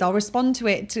whatever it is. I'll respond to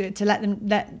it to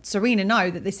let Serena know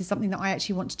that this is something that I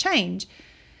actually want to change.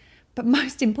 But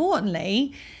most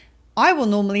importantly, I will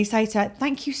normally say to her,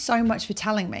 thank you so much for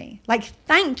telling me. Like,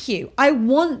 thank you. I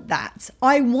want that.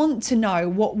 I want to know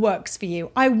what works for you.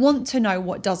 I want to know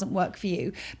what doesn't work for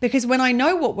you. Because when I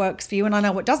know what works for you and I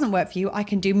know what doesn't work for you, I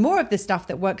can do more of the stuff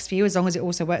that works for you, as long as it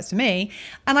also works for me.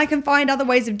 And I can find other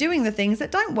ways of doing the things that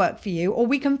don't work for you, or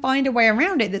we can find a way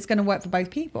around it that's going to work for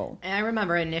both people. And I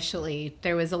remember initially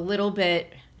there was a little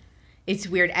bit... It's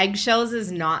weird. Eggshells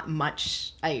is not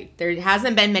much. There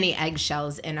hasn't been many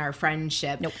eggshells in our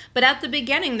friendship. Nope. But at the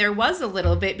beginning, there was a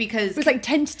little bit, because... It was like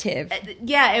tentative.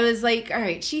 Yeah, it was like, all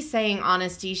right, she's saying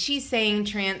honesty. She's saying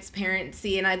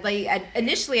transparency. And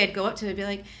initially I'd go up to her and be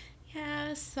like,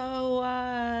 yeah,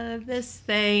 so this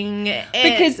thing.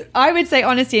 Because I would say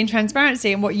honesty and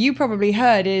transparency, and what you probably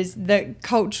heard is the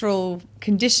cultural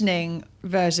conditioning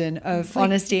version of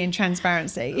honesty and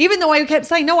transparency. Even though I kept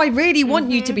saying, no, I really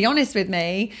want you to be honest with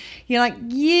me. You're like,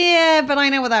 yeah, but I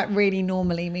know what that really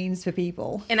normally means for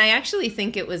people. And I actually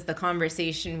think it was the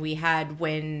conversation we had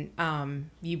when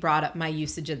you brought up my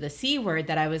usage of the C word,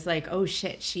 that I was like, oh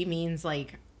shit, she means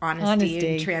like honesty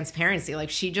and transparency. Like,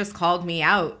 she just called me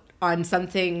out on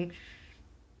something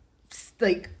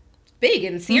like big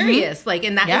and serious. Like,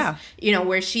 and that was,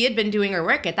 where she had been doing her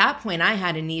work. At that point, I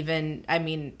hadn't even,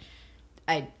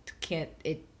 I can't,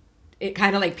 it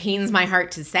kind of like pains my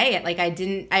heart to say it. Like,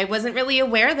 I wasn't really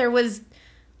aware there was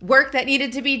work that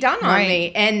needed to be done on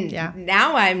me. And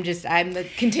now I'm the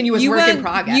continuous work in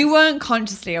progress. You weren't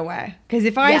consciously aware. Because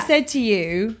if I said to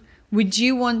you, would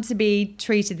you want to be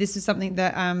treated? This is something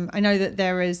that I know that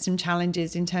there is some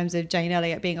challenges in terms of Jane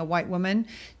Elliott being a white woman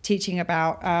teaching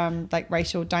about like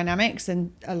racial dynamics,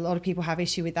 and a lot of people have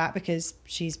issue with that because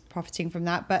she's profiting from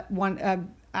that. But one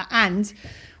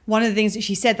of the things that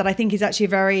she said that I think is actually a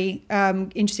very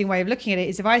interesting way of looking at it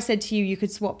is, if I said to you, you could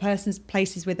swap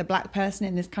places with a black person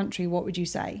in this country, what would you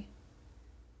say?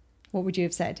 What would you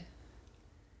have said?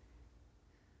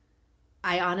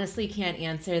 I honestly can't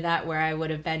answer that where I would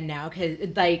have been now,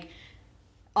 because like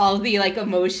all the like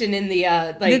emotion in the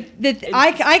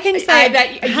I can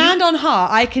say hand on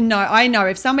heart, I know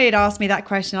if somebody had asked me that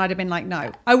question, I'd have been like,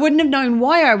 no. I wouldn't have known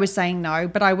why I was saying no,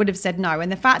 but I would have said no.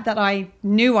 And the fact that I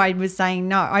knew I was saying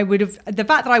no, the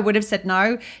fact that I would have said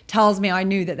no tells me I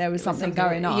knew that there was something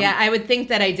going on. Yeah, I would think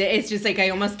that I did. It's just like I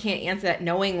almost can't answer that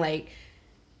knowing what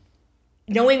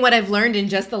I've learned in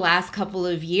just the last couple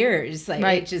of years. Like,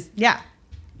 right. It just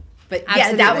But absolutely.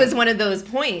 Yeah, that was one of those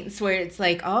points where it's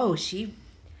like, oh, she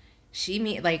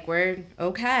like, we're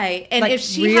okay. And like, if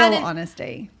she real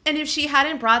honesty. And if she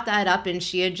hadn't brought that up and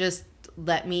she had just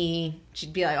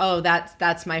she'd be like, oh,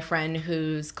 that's my friend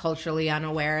who's culturally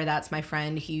unaware. That's my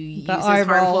friend who uses eye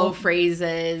roll. harmful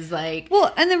phrases. Like,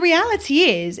 well, and the reality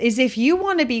is if you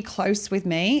want to be close with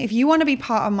me, if you want to be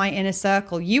part of my inner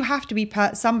circle, you have to be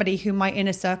somebody who my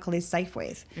inner circle is safe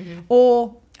with,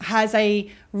 or has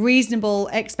a reasonable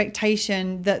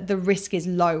expectation that the risk is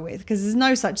low with, because there's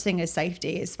no such thing as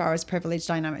safety as far as privilege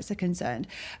dynamics are concerned.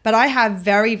 But I have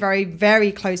very, very,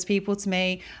 very close people to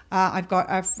me. I've got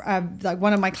like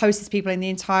one of my closest people in the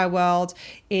entire world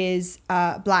is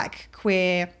Black,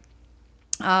 queer,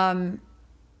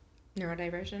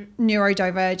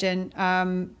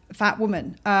 neurodivergent, fat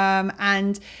woman.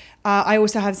 And I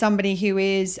also have somebody who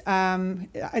is,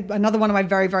 another one of my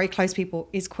very, very close people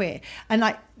is queer. And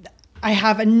I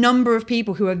have a number of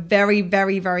people who are very,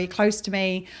 very, very close to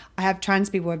me. I have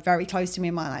trans people who are very close to me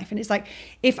in my life. And it's like,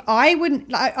 if I wouldn't,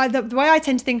 the way I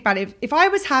tend to think about it, if I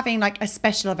was having like a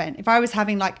special event, if I was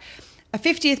having like a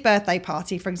 50th birthday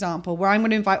party, for example, where I'm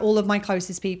going to invite all of my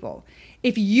closest people,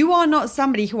 if you are not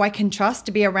somebody who I can trust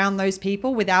to be around those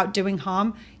people without doing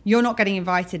harm, you're not getting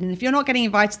invited. And if you're not getting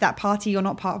invited to that party, you're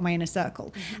not part of my inner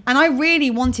circle. And I really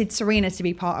wanted Serena to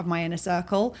be part of my inner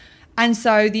circle. And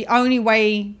so the only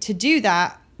way to do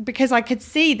that, because I could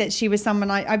see that she was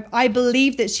someone, I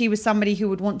believed that she was somebody who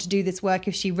would want to do this work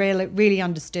if she really, really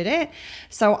understood it.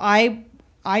 So I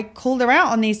called her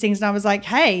out on these things, and I was like,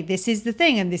 hey, this is the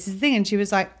thing, and this is the thing. And she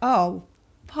was like, oh,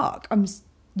 fuck,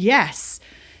 yes,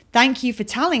 thank you for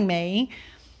telling me.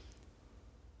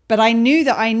 But I knew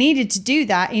that I needed to do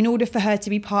that in order for her to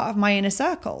be part of my inner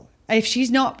circle. If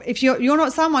you're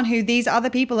not someone who these other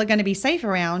people are going to be safe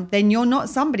around, then you're not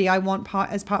somebody I want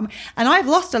as part of my, and I've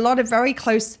lost a lot of very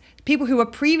close people who were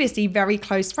previously very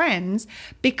close friends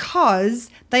because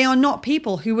they are not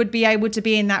people who would be able to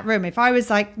be in that room. If I was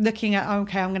like looking at,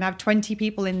 okay, I'm going to have 20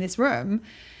 people in this room.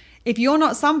 If you're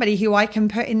not somebody who I can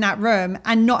put in that room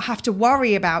and not have to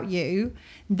worry about you,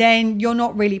 then you're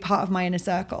not really part of my inner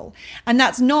circle. And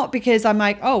that's not because I'm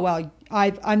like, oh, well,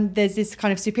 there's this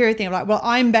kind of superior thing of like, well,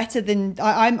 I know better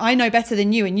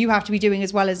than you, and you have to be doing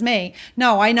as well as me.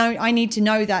 No, I need to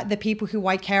know that the people who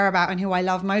I care about and who I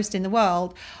love most in the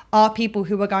world are people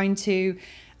who are going to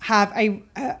have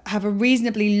a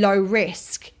reasonably low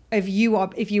risk if you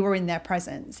are in their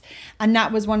presence. And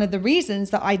that was one of the reasons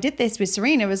that I did this with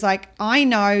Serena, was like, I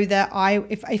know that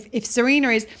if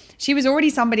Serena she was already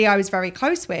somebody I was very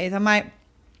close with. I'm like,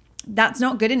 that's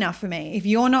not good enough for me. If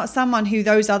you're not someone who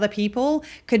those other people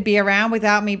could be around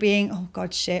without me being, oh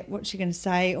God, shit, what's she going to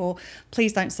say? Or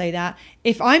please don't say that.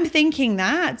 If I'm thinking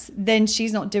that, then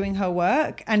she's not doing her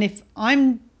work. And if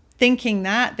I'm thinking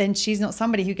that, then she's not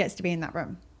somebody who gets to be in that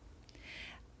room.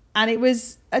 And it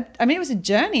was a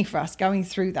journey for us going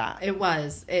through that. It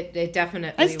was. It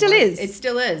definitely It still is. It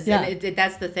still is. Yeah. And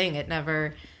that's the thing. It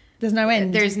never... There's no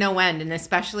end. There's no end. And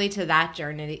especially to that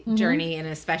journey, and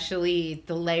especially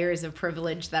the layers of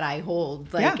privilege that I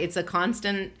hold. Like, it's a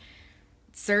constant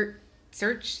search,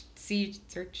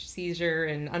 seizure,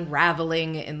 and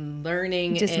unraveling and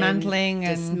learning, dismantling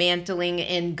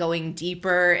and going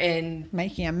deeper and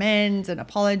making amends and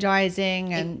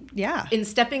apologizing and in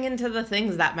stepping into the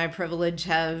things that my privilege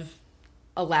have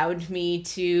allowed me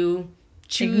to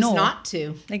choose not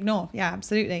to ignore. Yeah,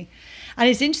 absolutely. And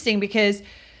it's interesting because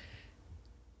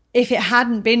if it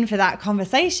hadn't been for that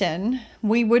conversation,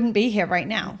 we wouldn't be here right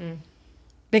now.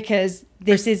 Because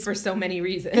this is for so many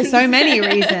reasons. For so many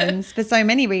reasons.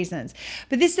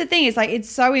 But this is the thing, is like, it's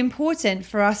so important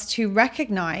for us to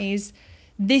recognize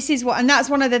this is what, and that's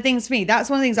one of the things for me. That's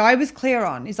one of the things I was clear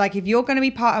on. Is like, if you're going to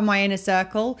be part of my inner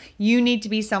circle, you need to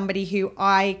be somebody who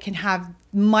I can have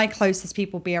my closest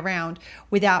people be around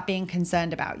without being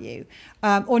concerned about you,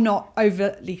 or not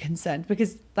overtly concerned,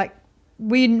 because like,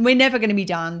 we're never going to be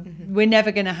done. We're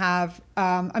never going to have,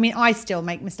 I still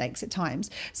make mistakes at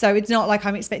times. So it's not like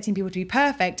I'm expecting people to be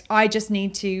perfect. I just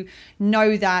need to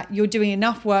know that you're doing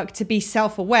enough work to be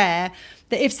self-aware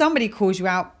that if somebody calls you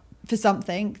out for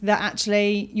something, that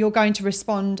actually you're going to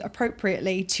respond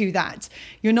appropriately to that.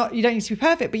 You don't need to be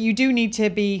perfect, but you do need to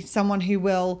be someone who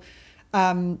will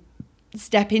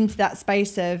step into that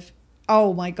space of,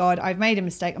 oh my God, I've made a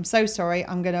mistake. I'm so sorry.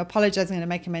 I'm going to apologize. I'm going to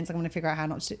make amends. I'm going to figure out how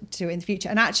not to do it in the future.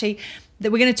 And actually,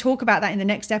 that we're going to talk about that in the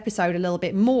next episode a little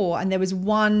bit more. And there was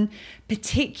one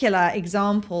particular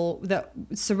example that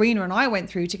Serena and I went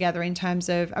through together in terms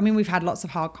of, we've had lots of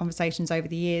hard conversations over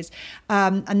the years.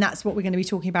 And that's what we're going to be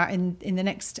talking about in the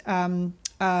next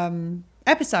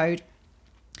episode.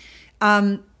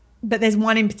 But there's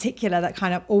one in particular that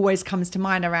kind of always comes to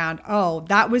mind around, oh,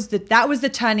 that was the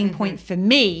turning point for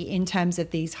me in terms of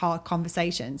these hard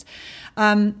conversations.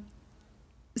 So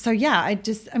yeah,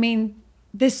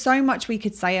 there's so much we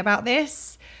could say about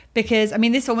this, because I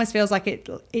mean, this almost feels like it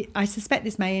I suspect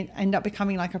this may end up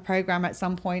becoming like a program at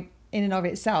some point in and of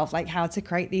itself, like how to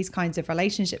create these kinds of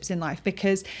relationships in life,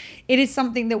 because it is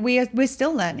something that we're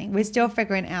still learning. We're still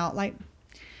figuring out. Like,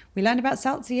 we learned about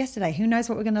seltzer yesterday. Who knows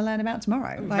what we're going to learn about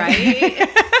tomorrow? Like, right.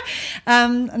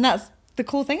 And that's the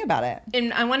cool thing about it.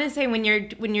 And I want to say, when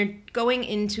you're going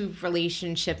into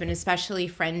relationship, and especially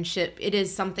friendship, it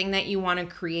is something that you want to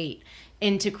create.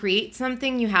 And to create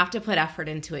something, you have to put effort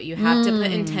into it. You have to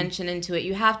put intention into it.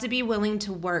 You have to be willing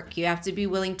to work. You have to be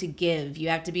willing to give. You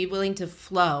have to be willing to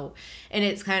flow. And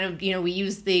it's kind of, we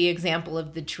use the example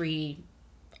of the tree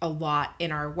a lot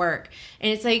in our work.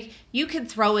 And it's like, you could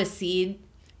throw a seed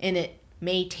and it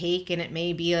may take, and it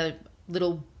may be a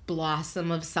little blossom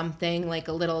of something, like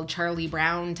a little Charlie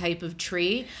Brown type of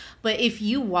tree. But if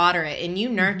you water it and you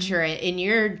nurture it, and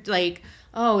you're like,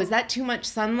 oh, is that too much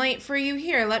sunlight for you?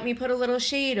 Here, let me put a little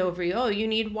shade over you. Oh, you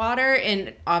need water.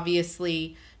 And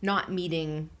obviously not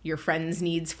meeting your friends'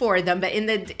 needs for them, but in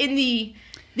the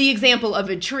example of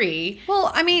a tree.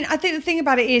 Well, I mean, I think the thing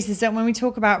about it is that when we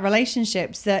talk about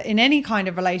relationships, that in any kind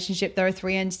of relationship, there are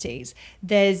three entities.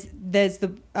 There's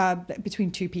the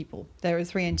between two people, there are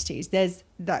three entities. There's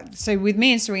that. So with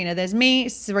me and Serena, there's me,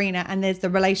 Serena, and there's the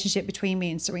relationship between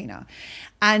me and Serena.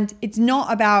 And it's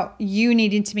not about you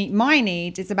needing to meet my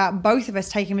needs. It's about both of us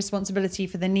taking responsibility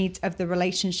for the needs of the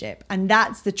relationship. And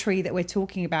that's the tree that we're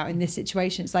talking about in this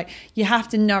situation. It's like, you have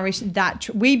to nourish that.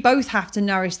 We both have to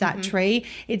nourish that tree.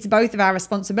 It's both of our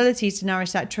responsibilities to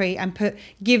nourish that tree and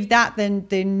give that then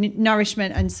the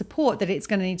nourishment and support that it's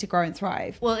going to need to grow and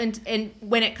thrive. Well, and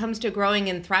when it comes to growing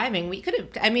and thriving, we'd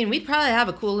probably have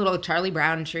a cool little Charlie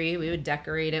Brown tree. We would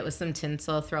decorate it with some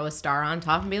tinsel, throw a star on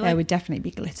top, and be like, there would definitely be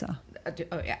glitter.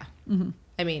 Oh yeah.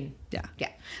 I mean, yeah.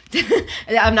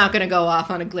 I'm not going to go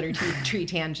off on a glitter tree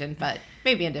tangent, but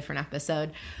maybe a different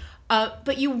episode.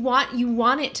 But you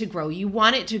want it to grow. You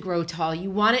want it to grow tall. You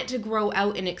want it to grow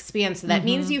out and expand. So that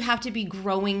means you have to be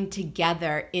growing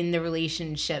together in the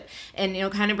relationship. And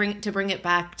kind of bring it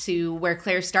back to where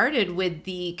Claire started with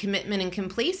the commitment and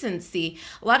complacency.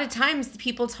 A lot of times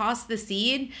people toss the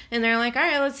seed and they're like, all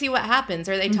right, let's see what happens.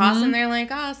 Or they toss and they're like,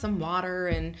 some water,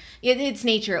 and it's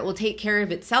nature. It will take care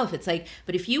of itself. It's like,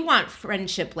 but if you want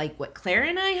friendship like what Claire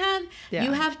and I have,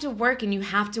 you have to work, and you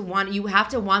have to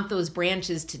want those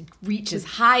branches to reach as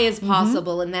high as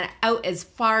possible and then out as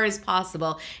far as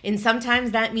possible. And sometimes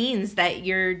that means that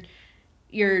you're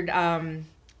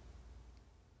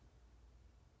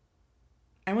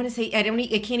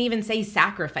I can't even say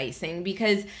sacrificing,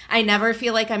 because I never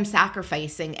feel like I'm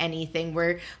sacrificing anything.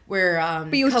 We're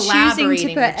but you're choosing to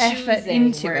put effort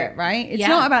into it, right? It's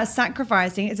not about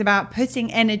sacrificing. It's about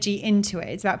putting energy into it.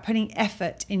 It's about putting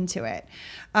effort into it.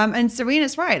 And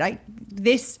Serena's right. Like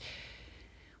this,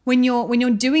 when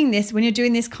you're doing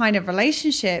this kind of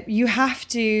relationship, you have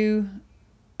to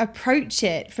approach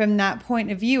it from that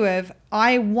point of view of,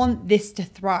 I want this to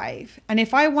thrive. And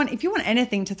if you want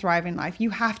anything to thrive in life,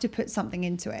 you have to put something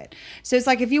into it. So it's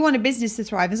like, if you want a business to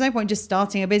thrive, there's no point just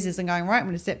starting a business and going, right, I'm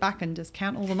going to sit back and just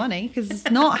count all the money, because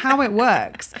it's not how it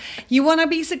works. You want to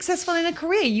be successful in a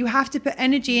career, you have to put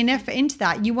energy and effort into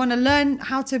that. You want to learn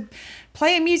how to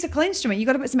play a musical instrument, you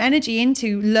got to put some energy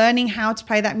into learning how to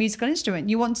play that musical instrument.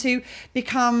 You want to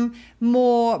become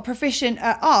more proficient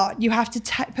at art, you have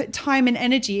to put time and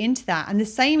energy into that. And the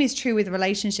same is true with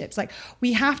relationships. Like,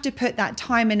 we have to put that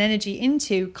time and energy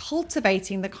into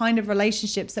cultivating the kind of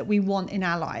relationships that we want in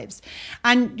our lives.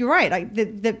 And you're right, like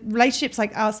the relationships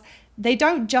like us, they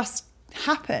don't just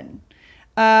happen.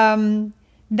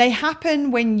 They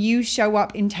happen when you show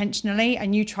up intentionally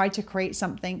and you try to create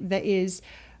something that is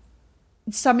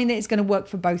going to work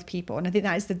for both people. And I think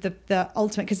that is the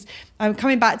ultimate, because I'm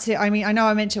coming back to, I know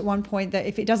I mentioned at one point that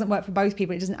if it doesn't work for both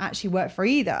people, it doesn't actually work for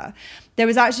either. There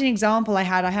was actually an example I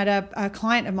had a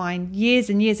client of mine years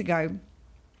and years ago.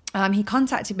 He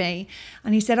contacted me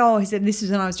and he said, this was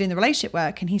when I was doing the relationship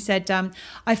work. And he said,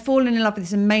 I've fallen in love with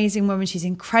this amazing woman. She's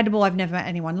incredible. I've never met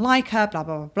anyone like her, blah,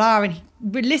 blah, blah, blah. And he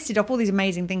listed off all these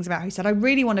amazing things about her. He said, I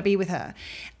really want to be with her.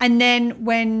 And then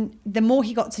the more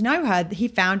he got to know her, he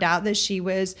found out that she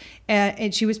was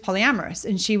polyamorous,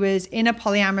 and she was in a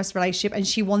polyamorous relationship, and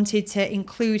she wanted to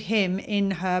include him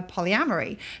in her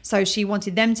polyamory. So she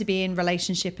wanted them to be in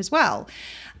relationship as well.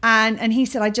 And he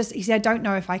said, I don't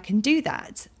know if I can do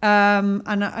that.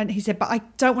 And he said, but I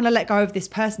don't want to let go of this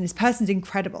person. This person's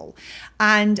incredible.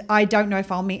 And I don't know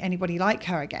if I'll meet anybody like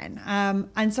her again.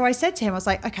 And so I said to him, I was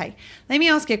like, okay, let me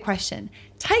ask you a question.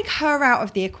 Take her out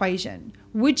of the equation.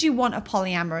 Would you want a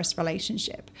polyamorous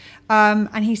relationship?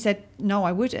 And he said, no,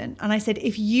 I wouldn't. And I said,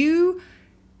 if you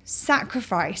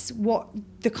sacrifice what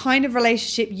the kind of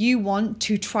relationship you want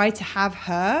to try to have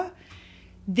her,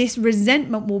 this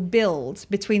resentment will build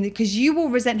between because you will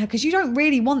resent her because you don't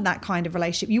really want that kind of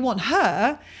relationship. You want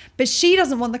her, but she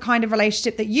doesn't want the kind of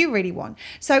relationship that you really want.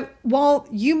 So while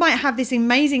you might have this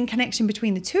amazing connection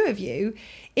between the two of you,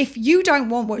 if you don't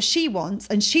want what she wants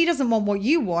and she doesn't want what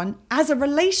you want, as a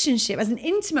relationship, as an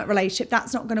intimate relationship,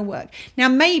 that's not going to work. Now,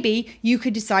 maybe you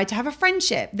could decide to have a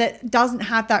friendship that doesn't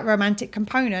have that romantic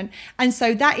component. And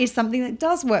so that is something that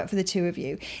does work for the two of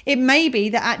you. It may be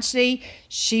that actually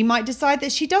she might decide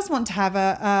that she does want to have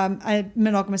a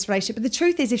monogamous relationship. But the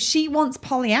truth is, if she wants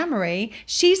polyamory,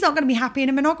 she's not going to be happy in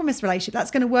a monogamous relationship.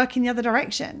 That's going to work in the other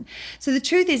direction. So the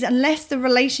truth is, unless the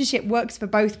relationship works for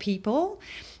both people,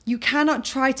 you cannot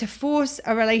try to force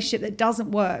a relationship that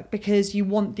doesn't work because you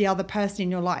want the other person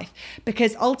in your life.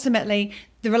 Because ultimately,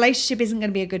 the relationship isn't going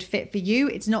to be a good fit for you.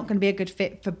 It's not going to be a good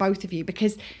fit for both of you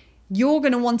because you're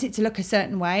going to want it to look a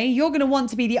certain way. You're going to want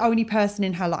to be the only person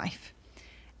in her life.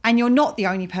 And you're not the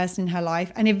only person in her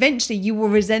life. And eventually you will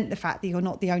resent the fact that you're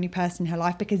not the only person in her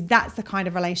life because that's the kind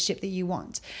of relationship that you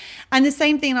want. And the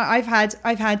same thing, I've had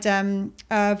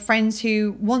friends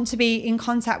who want to be in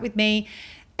contact with me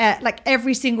like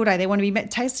every single day. They want to be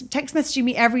text messaging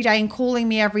me every day and calling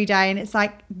me every day. And it's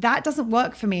like, that doesn't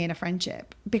work for me in a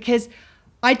friendship because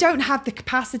I don't have the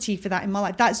capacity for that in my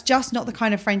life. That's just not the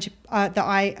kind of friendship that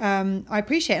I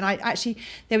appreciate. And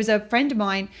there was a friend of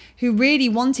mine who really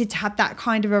wanted to have that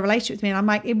kind of a relationship with me. And I'm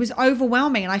like, it was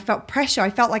overwhelming. And I felt pressure. I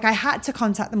felt like I had to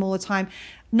contact them all the time.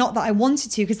 Not that I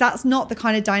wanted to, because that's not the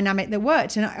kind of dynamic that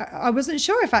worked. And I wasn't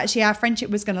sure if actually our friendship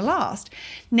was going to last.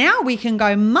 Now we can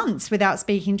go months without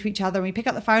speaking to each other. And we pick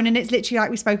up the phone and it's literally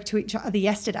like we spoke to each other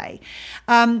yesterday.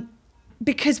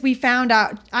 Because we found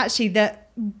out actually that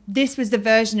this was the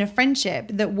version of friendship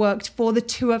that worked for the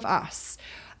two of us.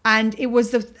 And it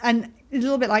was and a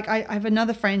little bit like I have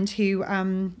another friend who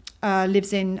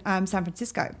lives in San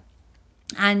Francisco.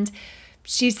 And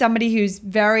she's somebody who's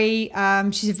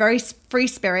she's a very free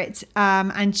spirit,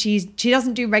 and she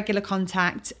doesn't do regular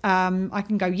contact. I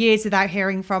can go years without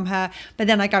hearing from her, but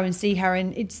then I go and see her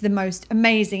and it's the most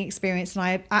amazing experience and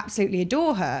I absolutely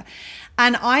adore her.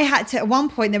 And I had to, at one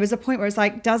point, there was a point where it's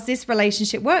like, does this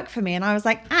relationship work for me? And I was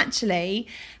like, actually,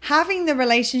 having the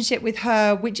relationship with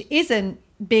her, which isn't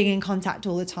being in contact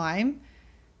all the time,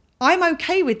 I'm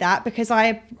okay with that because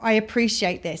I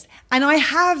appreciate this. And I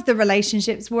have the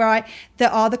relationships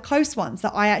that are the close ones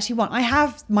that I actually want. I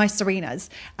have my Serenas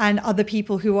and other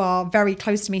people who are very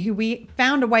close to me, who we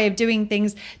found a way of doing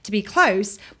things to be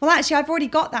close. Well, actually, I've already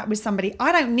got that with somebody.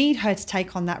 I don't need her to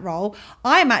take on that role.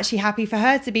 I'm actually happy for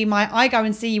her to be I go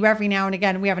and see you every now and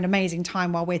again and we have an amazing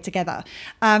time while we're together.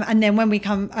 And then when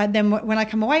I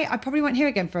come away, I probably won't hear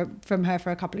again from her for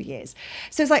a couple of years.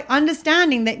 So it's like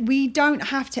understanding that we don't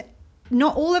have to,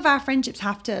 not all of our friendships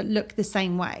have to look the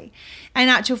same way. In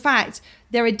actual fact,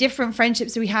 there are different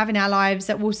friendships that we have in our lives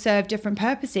that will serve different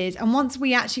purposes. And once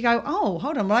we actually go, oh,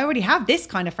 hold on, well, I already have this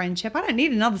kind of friendship. I don't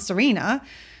need another Serena.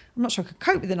 I'm not sure I could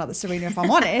cope with another Serena if I'm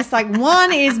honest. Like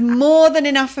one is more than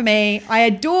enough for me. I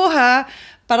adore her,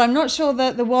 but I'm not sure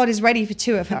that the world is ready for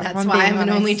two of her. That's why I'm an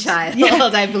only child. Yeah.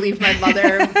 I believe my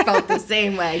mother felt the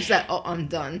same way. She said, oh, I'm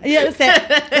done. Yeah,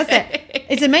 that's it.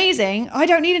 It's amazing. I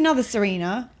don't need another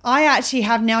Serena. I actually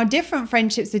have now different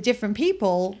friendships with different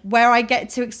people where I get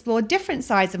to explore different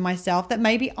sides of myself that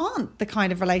maybe aren't the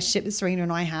kind of relationship that Serena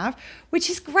and I have, which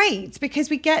is great because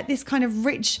we get this kind of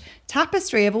rich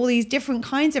tapestry of all these different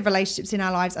kinds of relationships in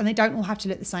our lives and they don't all have to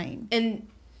look the same. And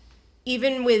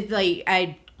even with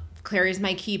Claire is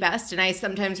my key best, and I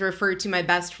sometimes refer to my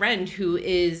best friend who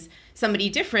is somebody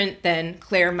different than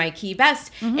Claire, my key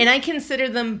best, and I consider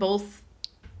them both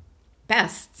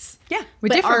bests. Yeah, we're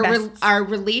different bests. Our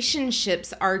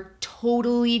relationships are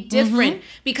totally different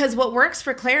because what works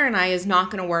for Claire and I is not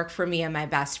going to work for me and my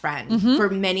best friend for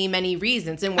many, many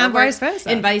reasons, and vice versa.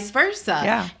 And vice versa.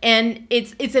 Yeah, and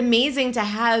it's amazing to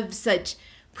have such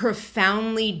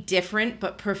profoundly different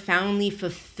but profoundly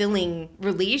fulfilling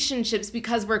relationships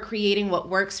because we're creating what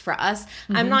works for us.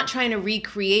 I'm not trying to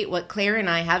recreate what Claire and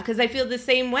I have because I feel the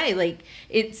same way. Like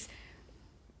it's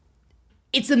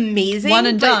amazing. One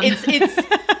and done. It's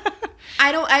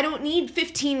I don't need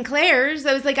 15 Claires.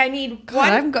 I was like, I need God,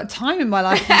 I haven't got time in my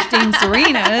life 15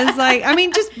 Serenas. Like, I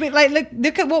mean, just like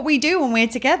look at what we do when we're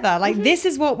together. Like, this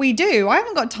is what we do. I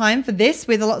haven't got time for this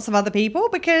with lots of other people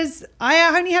because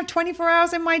I only have 24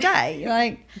 hours in my day.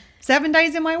 Like, 7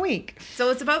 days in my week. So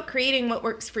it's about creating what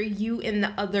works for you and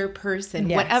the other person,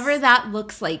 Yes. whatever that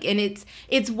looks like. And it's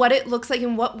what it looks like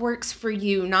and what works for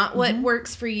you, not what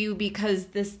works for you because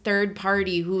this third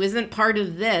party who isn't part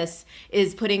of this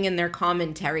is putting in their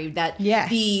commentary, that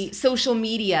the social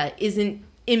media isn't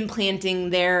implanting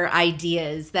their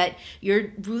ideas, that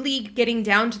you're really getting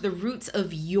down to the roots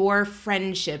of your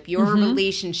friendship, your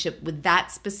relationship with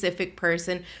that specific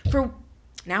person. For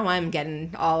now I'm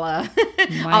getting all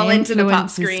into the pop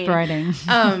screen.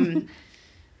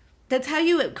 That's how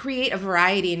you create a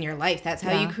variety in your life. That's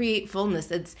how you create fullness.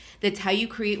 That's how you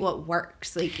create what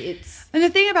works. Like it's. And the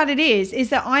thing about it is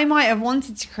that I might have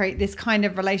wanted to create this kind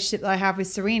of relationship that I have with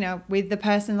Serena, with the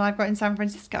person that I've got in San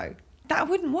Francisco. That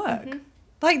wouldn't work.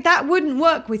 Like that wouldn't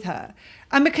work with her.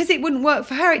 And because it wouldn't work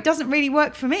for her, it doesn't really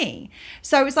work for me.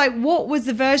 So it's like, what was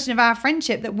the version of our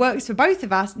friendship that works for both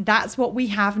of us? That's what we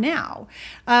have now.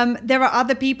 There are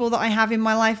other people that I have in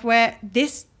my life where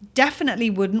this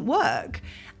definitely wouldn't work.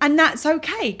 And that's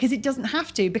okay, because it doesn't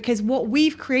have to, because what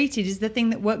we've created is the thing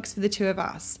that works for the two of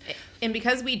us. And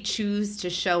because we choose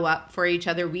to show up for each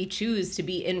other, we choose to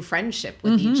be in friendship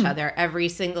with each other every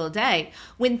single day.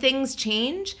 When things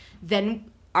change, then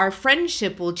our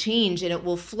friendship will change and it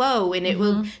will flow and it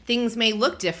will, things may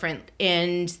look different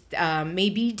and may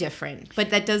be different,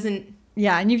 but that doesn't.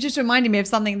 Yeah, and you've just reminded me of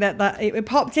something that it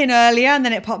popped in earlier and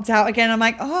then it popped out again. I'm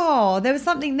like, oh, there was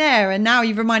something there. And now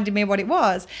you've reminded me of what it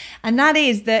was. And that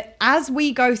is that as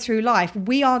we go through life,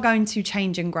 we are going to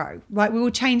change and grow, right? We will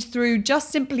change through just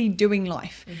simply doing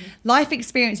life. Life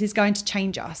experience is going to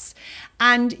change us.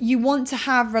 And you want to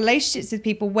have relationships with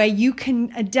people where you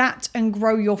can adapt and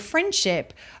grow your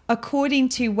friendship according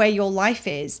to where your life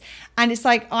is. And it's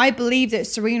like, I believe that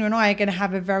Serena and I are going to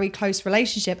have a very close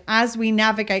relationship as we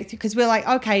navigate through, because we're like,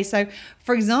 okay, so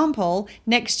for example,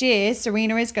 next year,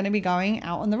 Serena is going to be going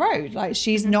out on the road. Like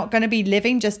she's not going to be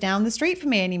living just down the street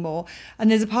from me anymore.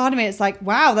 And there's a part of me, it's like,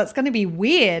 wow, that's going to be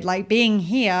weird, like being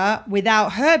here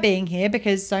without her being here,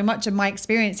 because so much of my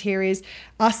experience here is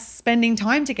us spending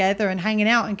time together and hanging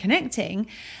out and connecting.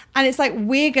 And it's like,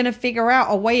 we're going to figure out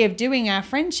a way of doing our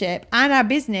friendship and our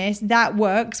business that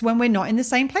works when we're not in the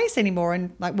same place anymore.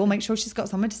 And like, we'll make sure she's got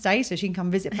somewhere to stay so she can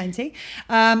come visit plenty.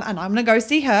 And I'm going to go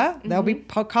see her. They'll be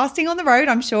podcasting on the road,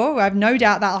 I'm sure. I have no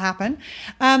doubt that'll happen.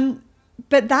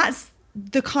 But that's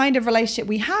the kind of relationship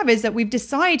we have, is that we've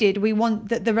decided we want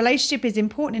that the relationship is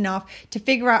important enough to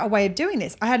figure out a way of doing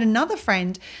this. I had another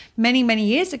friend many, many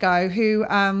years ago who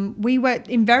we were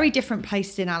in very different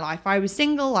places in our life. I was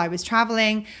single, I was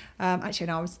traveling. Actually,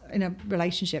 no, I was in a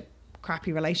relationship,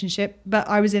 crappy relationship, but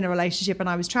I was in a relationship and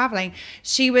I was traveling.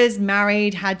 She was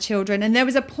married, had children. And there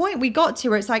was a point we got to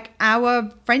where it's like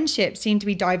our friendship seemed to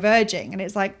be diverging. And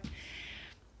it's like,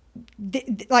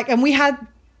 and we had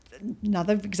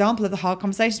another example of the hard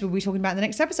conversations we'll be talking about in the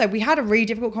next episode. We had a really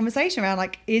difficult conversation around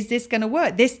like, is this going to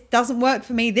work? This doesn't work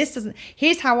for me. This doesn't,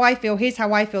 here's how I feel. Here's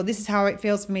how I feel. This is how it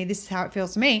feels for me. This is how it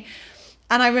feels for me.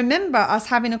 And I remember us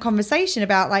having a conversation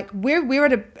about like, we're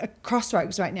at a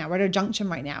crossroads right now. We're at a junction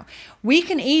right now. We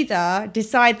can either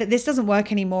decide that this doesn't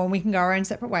work anymore and we can go our own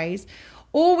separate ways,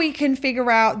 or we can figure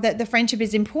out that the friendship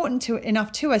is important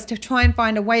enough to us to try and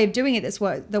find a way of doing it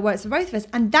that works for both of us.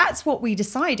 And that's what we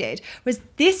decided, was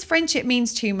this friendship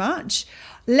means too much.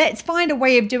 Let's find a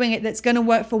way of doing it that's going to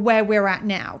work for where we're at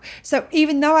now. So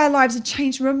even though our lives have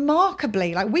changed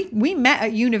remarkably, like we met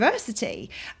at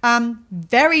university,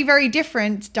 very, very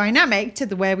different dynamic to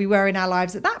where we were in our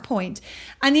lives at that point.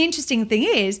 And the interesting thing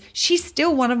is, she's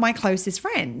still one of my closest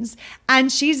friends.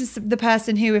 And she's the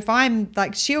person who, if I'm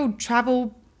like, she'll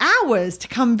travel hours to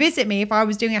come visit me. If I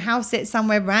was doing a house sit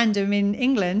somewhere random in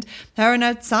England, her and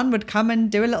her son would come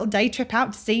and do a little day trip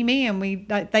out to see me, and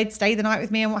they'd stay the night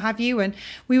with me and what have you, and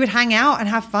we would hang out and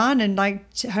have fun. And like,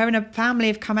 her and her family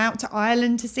have come out to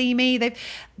Ireland to see me.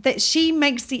 That she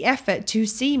makes the effort to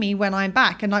see me when I'm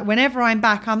back. And like, whenever I'm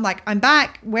back, I'm like, I'm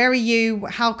back, where are you,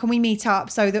 how can we meet up?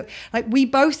 So that like, we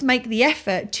both make the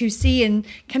effort to see and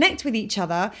connect with each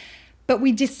other. But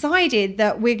we decided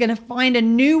that we're going to find a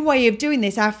new way of doing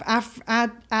this.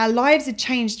 Our lives had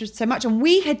changed so much, and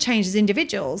we had changed as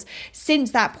individuals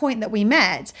since that point that we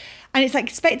met. And it's like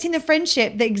expecting the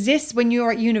friendship that exists when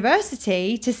you're at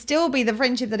university to still be the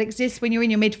friendship that exists when you're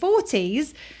in your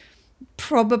mid-40s.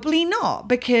 Probably not,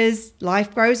 because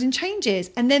life grows and changes.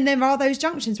 And then there are those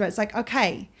junctions where it's like,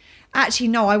 okay, actually,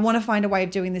 no, I want to find a way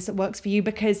of doing this that works for you,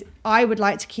 because I would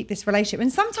like to keep this relationship.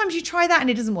 And sometimes you try that and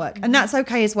it doesn't work, and that's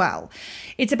okay as well.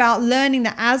 It's about learning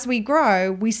that as we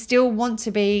grow, we still want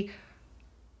to be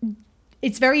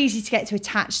it's very easy to get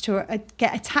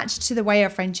attached to the way a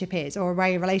friendship is or a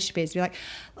way a relationship is. Be like,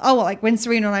 oh, well, like when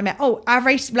Serena and I met, oh, our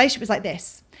relationship was like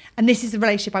this. And this is the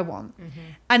relationship I want.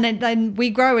 And then we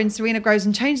grow and Serena grows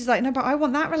and changes. Like, no, but I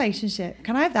want that relationship.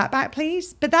 Can I have that back,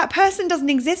 please? But that person doesn't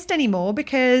exist anymore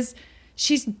because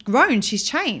she's grown, she's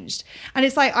changed. And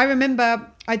it's like, I remember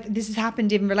this has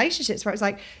happened in relationships where it's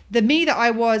like the me that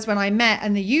I was when I met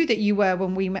and the you that you were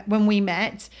when we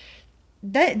met,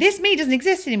 this me doesn't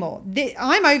exist anymore.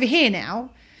 I'm over here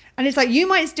now. And it's like, you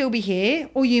might still be here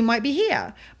or you might be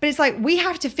here. But it's like, we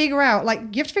have to figure out, like,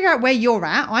 you have to figure out where you're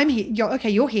at. I'm here.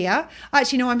 You're here.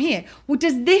 Actually, no, I'm here. Well,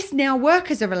 does this now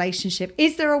work as a relationship?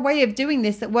 Is there a way of doing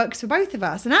this that works for both of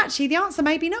us? And actually, the answer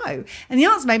may be no. And the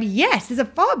answer may be yes. There's a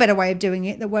far better way of doing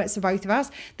it that works for both of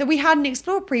us that we hadn't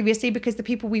explored previously because the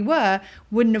people we were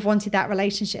wouldn't have wanted that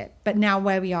relationship. But now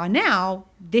where we are now,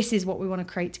 this is what we want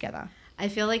to create together. I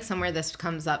feel like somewhere this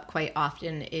comes up quite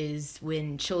often is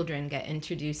when children get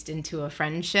introduced into a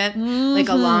friendship, like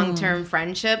a long-term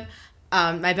friendship.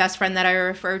 My best friend that I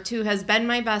refer to has been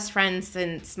my best friend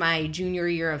since my junior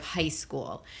year of high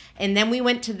school. And then we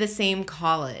went to the same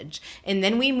college. And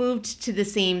then we moved to the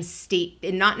same state,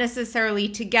 and not necessarily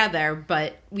together,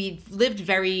 but we lived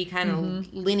very kind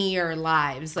of linear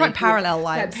lives. Quite like parallel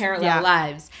lives. Parallel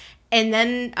lives. And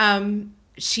then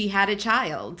she had a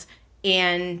child.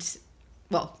 And...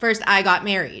 well, first I got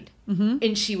married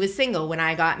and she was single when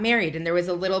I got married. And there was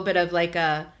a little bit of like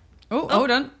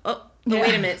hold on.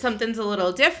 Wait a minute, something's a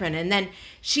little different. And then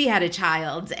she had a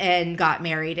child and got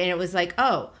married. And it was like,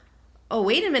 oh,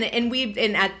 wait a minute.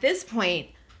 And at this point,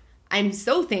 I'm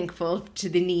so thankful to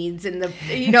the needs and the,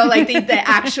 like the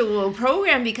actual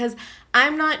program, because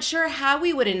I'm not sure how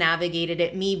we would have navigated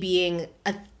it, me being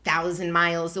 1,000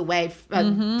 miles away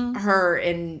from her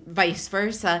and vice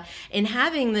versa, and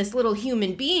having this little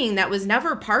human being that was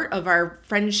never part of our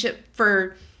friendship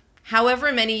for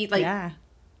however many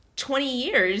 20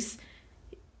 years,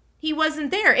 he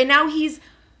wasn't there. And now he's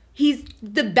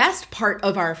the best part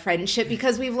of our friendship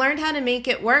because we've learned how to make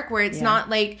it work where it's not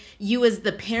like you as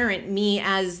the parent, me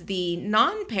as the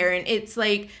non-parent. It's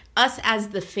like us as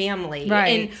the family. Right.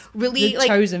 And really the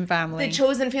chosen family. The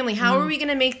chosen family. How are we going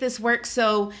to make this work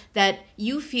so that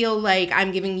you feel like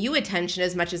I'm giving you attention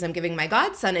as much as I'm giving my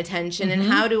godson attention? And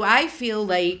how do I feel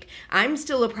like I'm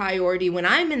still a priority when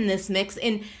I'm in this mix?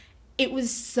 And it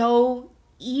was so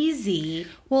easy.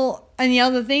 Well, and the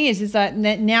other thing is that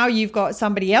now you've got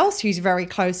somebody else who's very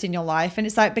close in your life, and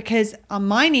it's like, because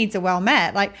my needs are well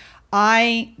met, like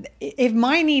if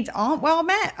my needs aren't well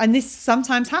met, and this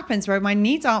sometimes happens where my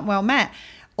needs aren't well met,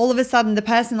 all of a sudden the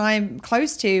person I'm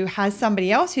close to has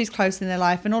somebody else who's close in their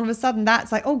life, and all of a sudden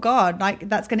that's like, oh God, like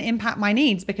that's going to impact my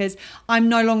needs because I'm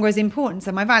no longer as important,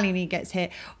 so my value need gets hit,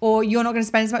 or you're not going to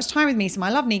spend as much time with me, so my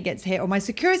love need gets hit, or my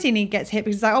security need gets hit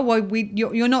because it's like, oh well,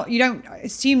 you don't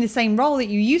assume the same role that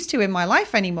you used to in my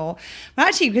life anymore. But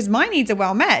actually, because my needs are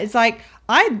well met, it's like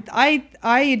I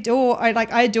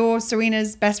adore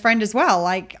Serena's best friend as well.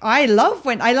 Like I love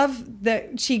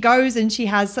that she goes and she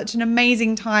has such an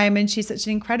amazing time, and she's such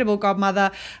an incredible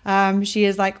godmother. She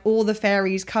is like all the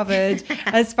fairies covered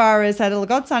as far as her little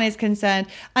godson is concerned.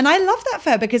 And I love that for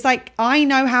her because like I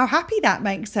know how happy that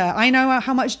makes her. I know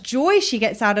how much joy she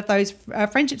gets out of those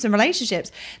friendships and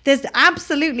relationships. There's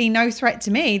absolutely no threat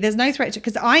to me. There's no threat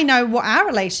because I know what our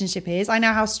relationship is. I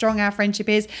know how strong our friendship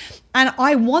is. And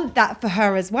I want that for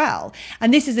her as well.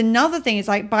 And this is another thing. It's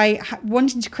like by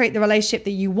wanting to create the relationship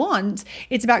that you want,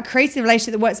 it's about creating a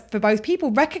relationship that works for both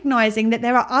people, recognizing that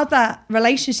there are other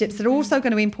relationships that are also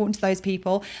going to be important to those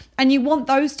people. And you want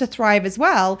those to thrive as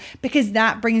well, because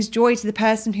that brings joy to the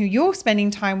person who you're spending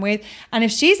time with. And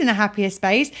if she's in a happier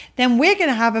space, then we're going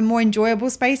to have a more enjoyable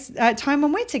space time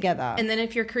when we're together. And then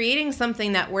if you're creating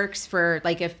something that works for,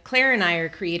 like if Claire and I are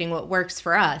creating what works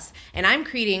for us, and I'm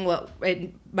creating what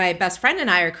my best friend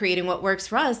and I are creating what works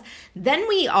for us, then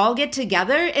we all get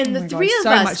together and the three of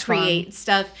us create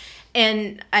stuff.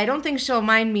 And I don't think she'll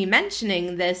mind me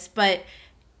mentioning this, but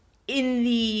in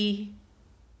the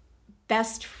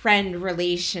best friend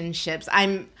relationships,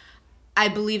 I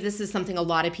believe this is something a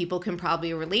lot of people can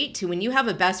probably relate to. When you have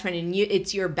a best friend and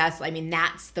it's your best, I mean,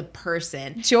 that's the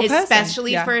person. It's your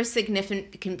especially person. For a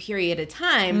significant period of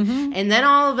time. And then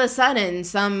all of a sudden,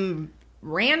 some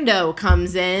rando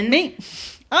comes in. Me.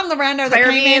 I'm the rando Claire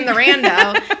that came in. the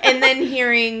rando. And then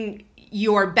hearing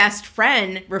your best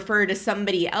friend refer to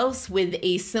somebody else with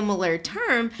a similar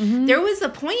term, there was a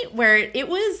point where it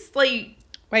was like...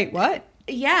 Wait, what?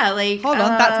 Yeah, like... Hold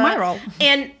on, that's my role.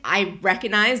 And I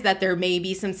recognize that there may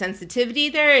be some sensitivity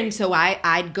there, and so I'd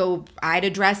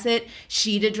address it,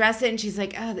 she'd address it, and she's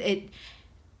like,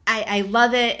 I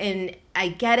love it and I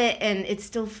get it, and it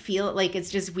still feel like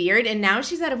it's just weird. And now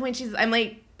she's at a point I'm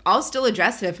like, I'll still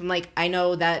address it if I'm like, I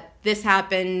know that this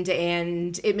happened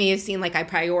and it may have seemed like I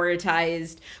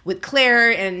prioritized with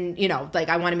Claire, and like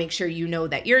I want to make sure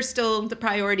that you're still the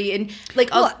priority. And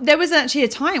like, there was actually a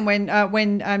time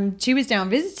when she was down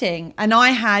visiting, and I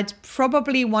had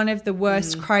probably one of the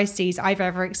worst crises I've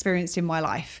ever experienced in my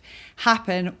life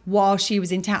happen while she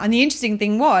was in town. And the interesting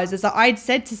thing was is that I'd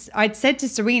said to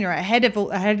Serena ahead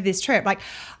of this trip, like,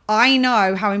 I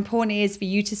know how important it is for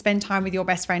you to spend time with your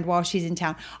best friend while she's in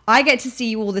town. I get to see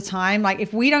you all the time. Like,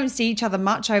 if we don't see each other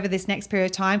much over this next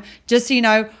period of time, just so you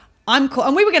know, I'm cool.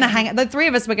 And we were going to hang out. The three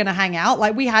of us were going to hang out.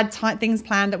 Like, we had things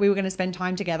planned that we were going to spend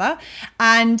time together.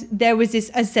 And there was this,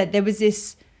 as I said, there was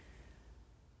this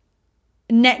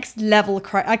next level.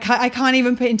 I can't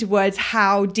even put into words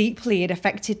how deeply it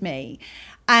affected me.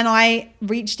 And I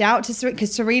reached out to Serena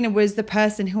because Serena was the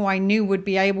person who I knew would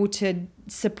be able to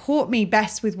support me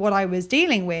best with what I was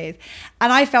dealing with.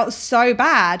 And I felt so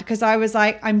bad because I was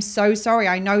like, I'm so sorry.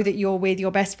 I know that you're with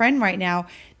your best friend right now.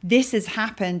 This has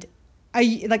happened.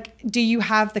 Do you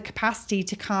have the capacity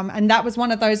to come? And that was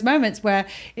one of those moments where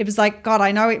it was like, God,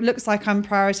 I know it looks like I'm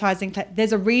prioritizing.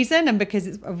 There's a reason, and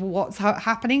because of what's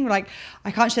happening, like,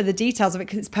 I can't share the details of it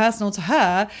because it's personal to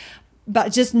her.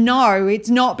 But just know it's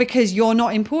not because you're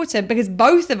not important, because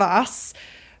both of us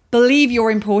believe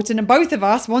you're important, and both of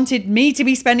us wanted me to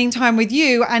be spending time with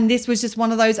you, and this was just one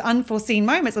of those unforeseen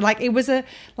moments. And like, it was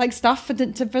stuff for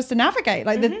us to navigate.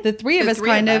 Like, the three of us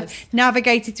kind of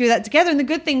navigated through that together. And the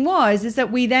good thing is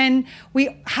that we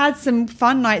had some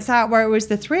fun nights out where it was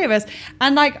the three of us,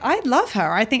 and like, I love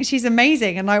her. I think she's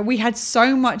amazing, and like, we had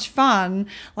so much fun,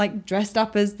 like, dressed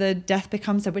up as the Death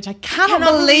Becomes Her, which I cannot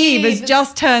believe has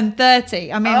just turned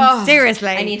 30. I mean, seriously,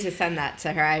 I need to send that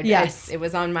to her. Yes, it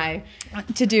was on my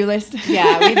to-do list.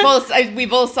 Yeah, we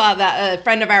both saw that. A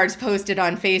friend of ours posted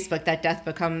on Facebook that Death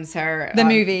Becomes Her, the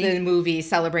movie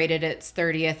celebrated its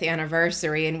 30th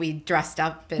anniversary, and we dressed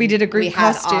up. And we did a group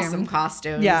costume. Had awesome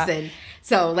costumes. Yeah. And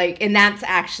so like, and that's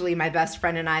actually my best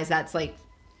friend and I's. That's like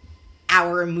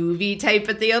our movie type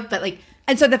of deal. But like,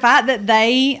 and so the fact that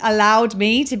they allowed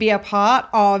me to be a part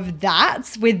of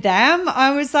that with them,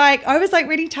 I was like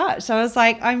really touched. I was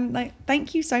like, I'm like,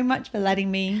 thank you so much for letting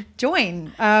me join,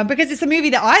 because it's a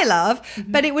movie that I love,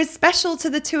 but it was special to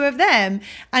the two of them.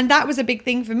 And that was a big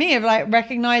thing for me, of like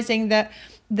recognizing that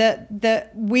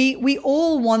we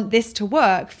all want this to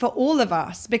work for all of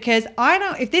us, because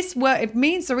if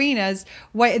me and Serena's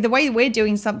way, the way we're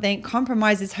doing something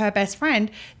compromises her best friend,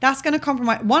 that's going to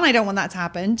compromise. One, I don't want that to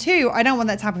happen. Two, I don't want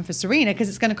that to happen for Serena, because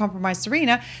it's going to compromise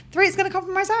Serena. Three, it's going to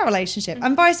compromise our relationship,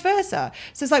 and vice versa.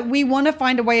 So it's like, we want to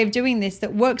find a way of doing this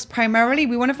that works primarily.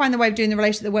 We want to find the way of doing the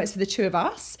relationship that works for the two of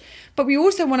us, but we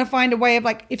also want to find a way of,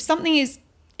 like, if something is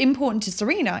important to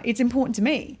Serena, it's important to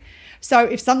me. So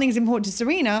if something's important to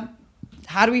Serena,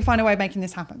 how do we find a way of making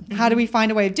this happen? How do we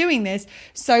find a way of doing this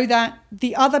so that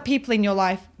the other people in your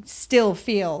life still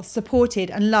feel supported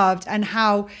and loved, and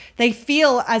how they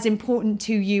feel as important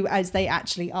to you as they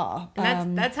actually are?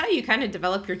 And that's how you kind of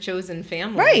develop your chosen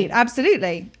family. Right,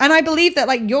 absolutely. And I believe that,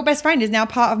 like, your best friend is now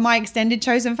part of my extended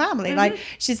chosen family. Like,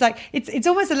 she's like, it's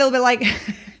almost a little bit like...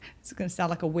 It's going to sound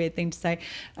like a weird thing to say,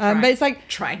 but it's like,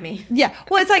 try me. Yeah,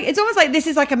 well, it's almost like this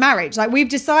is like a marriage. Like, we've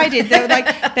decided that,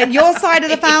 like, that your side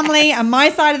of the family and my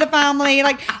side of the family.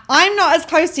 Like, I'm not as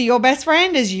close to your best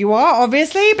friend as you are,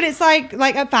 obviously, but it's like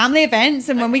at family events,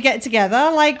 and when we get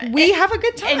together, like, we have a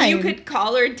good time. And you could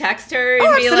call her, text her,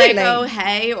 and be like, "Oh,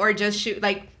 hey," or just shoot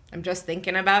like, I'm just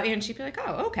thinking about you, and she'd be like,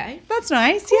 "Oh, okay, that's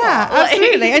nice." Cool. Yeah,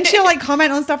 absolutely. And she'll like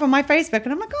comment on stuff on my Facebook,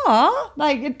 and I'm like, "Oh,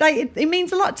 it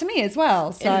means a lot to me as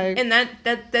well." So, and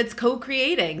that's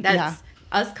co-creating. That's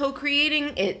us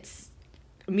co-creating. It's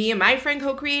me and my friend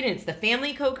co-creating. It's the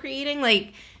family co-creating.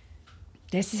 Like,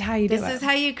 this is how you do it. This is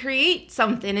how you create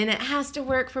something, and it has to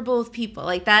work for both people.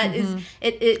 Like, that is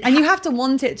it. And you have to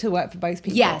want it to work for both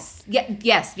people. Yes.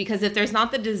 Yes. Because if there's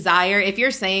not the desire, if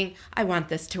you're saying, I want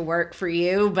this to work for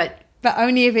you, but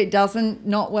only if it doesn't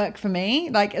not work for me,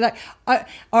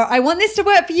 I want this to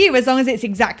work for you as long as it's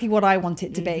exactly what I want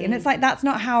it to be. And it's like, that's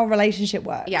not how a relationship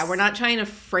works. Yeah, we're not trying to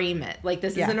frame it. Like,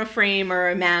 this isn't a frame or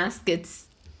a mask. This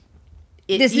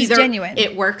is genuine.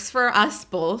 It works for us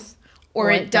both, or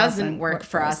it doesn't work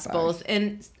for us both.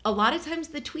 And a lot of times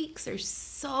the tweaks are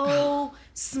so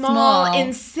small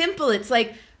and simple. It's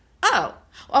like, oh,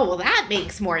 well, that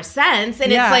makes more sense.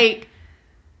 And it's like,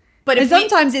 But and if we,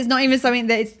 sometimes it's not even something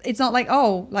that it's not like,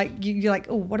 oh, like you're like,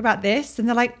 oh, what about this? And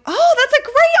they're like, oh, that's a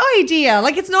great idea.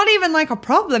 Like, it's not even like a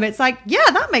problem. It's like, yeah,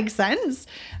 that makes sense.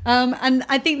 And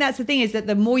I think that's the thing, is that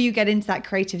the more you get into that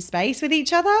creative space with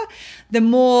each other, the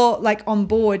more like on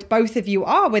board both of you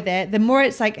are with it, the more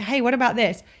it's like, hey, what about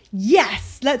this?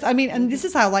 Yes, and this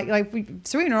is how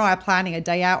Serena and I are planning a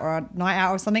day out or a night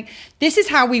out or something. This is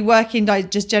how we work in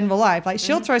just general life. Like,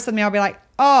 she'll throw something, I'll be like,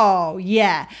 oh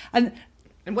yeah. And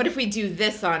what if we do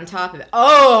this on top of it?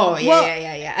 Oh,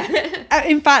 yeah.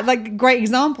 In fact, like, great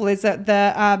example is that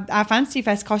our Fantasy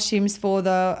Fest costumes for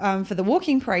the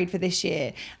walking parade for this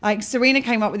year. Like, Serena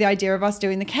came up with the idea of us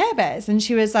doing the Care Bears, and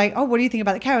she was like, "Oh, what do you think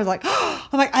about the Care?" I was like, oh,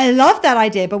 I'm like, I love that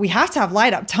idea, but we have to have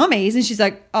light up tummies. And she's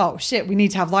like, oh shit, we need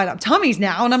to have light up tummies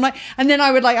now. And I'm like, and then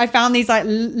I found these like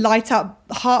light up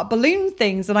heart balloon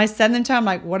things, and I send them to her. I'm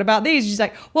like, what about these? She's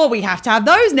like, well, we have to have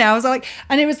those now. I was like,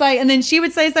 and it was like, and then she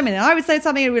would say something, and I would say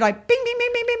something, and we'd be like, bing, bing, bing,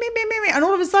 bing, bing, bing, bing, bing, and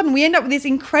all of a sudden we end up with this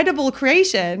incredible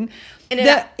creation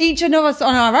that each of us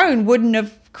on our own wouldn't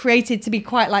have created to be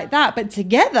quite like that, but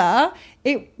together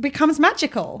it becomes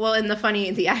magical. Well, and the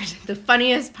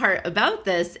funniest part about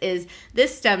this is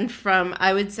this stemmed from,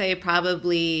 I would say,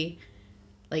 probably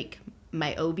like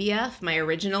my OBF, my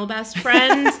original best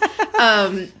friend.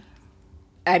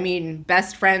 I mean,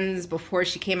 best friends before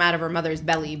she came out of her mother's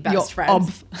belly, best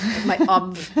friends. My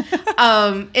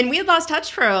and we had lost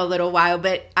touch for a little while,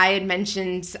 but I had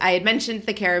mentioned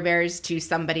the Care Bears to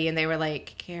somebody, and they were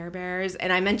like, Care Bears?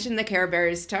 And I mentioned the Care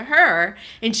Bears to her,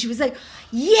 and she was like,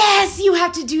 yes, you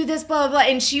have to do this, blah, blah, blah.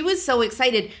 And she was so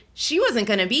excited. She wasn't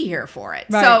going to be here for it.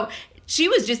 Right. So she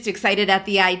was just excited at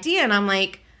the idea, and I'm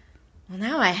like, well,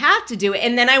 now I have to do it.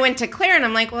 And then I went to Claire, and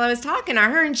I'm like, well, I was talking to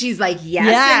her, and she's like, yes.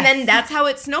 And then that's how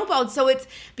it snowballed. So it's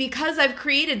because I've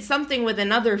created something with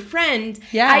another friend,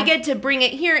 I get to bring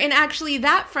it here. And actually,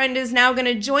 that friend is now going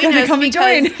to join us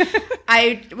because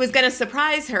I was going to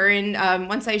surprise her. And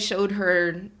once I showed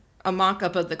her a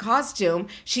mock-up of the costume,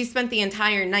 she spent the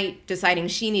entire night deciding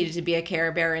she needed to be a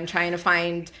Care Bear and trying to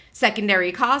find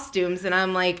secondary costumes. And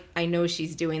I'm like, I know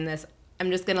she's doing this. I'm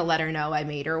just going to let her know I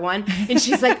made her one. And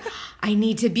she's like, I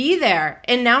need to be there.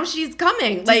 And now she's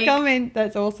coming. She's coming.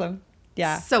 That's awesome.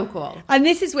 Yeah. So cool. And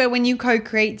this is where when you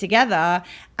co-create together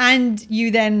and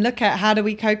you then look at how do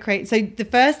we co-create. So the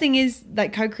first thing is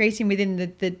like co-creating within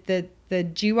the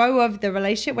duo of the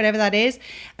relationship, whatever that is.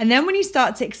 And then when you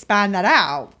start to expand that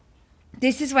out,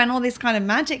 this is when all this kind of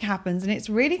magic happens, and it's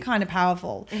really kind of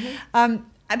powerful. Mm-hmm.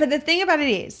 But the thing about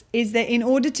it is that in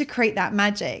order to create that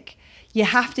magic, you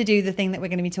have to do the thing that we're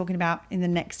going to be talking about in the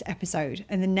next episode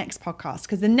and the next podcast.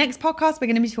 Because the next podcast, we're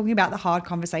going to be talking about the hard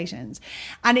conversations.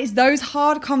 And it's those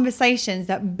hard conversations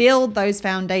that build those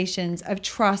foundations of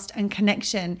trust and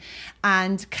connection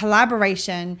and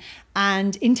collaboration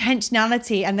and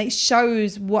intentionality. And that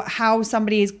shows how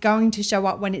somebody is going to show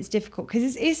up when it's difficult.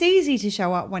 Because it's easy to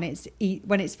show up when it's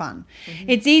fun. Mm-hmm.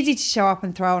 It's easy to show up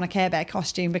and throw on a Care Bear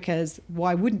costume, because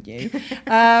why wouldn't you?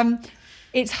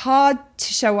 It's hard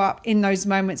to show up in those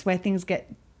moments where things get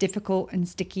difficult and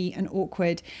sticky and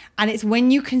awkward. And it's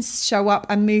when you can show up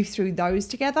and move through those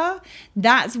together,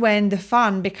 that's when the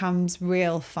fun becomes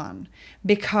real fun,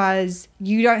 because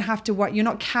you don't have to you're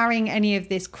not carrying any of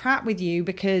this crap with you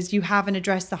because you haven't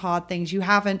addressed the hard things.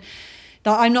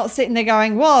 I'm not sitting there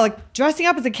going, well, dressing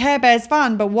up as a Care Bear is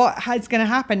fun, but what is going to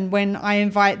happen when I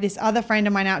invite this other friend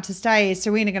of mine out to stay? Is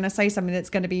Serena going to say something that's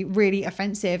going to be really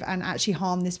offensive and actually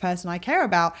harm this person I care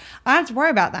about? I don't have to worry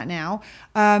about that now,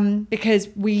 because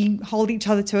we hold each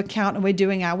other to account and we're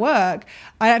doing our work.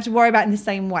 I don't have to worry about it in the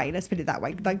same way. Let's put it that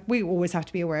way. Like, we always have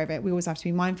to be aware of it. We always have to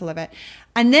be mindful of it.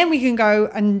 And then we can go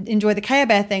and enjoy the Care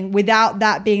Bear thing without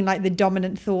that being like the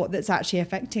dominant thought that's actually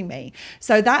affecting me.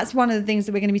 So that's one of the things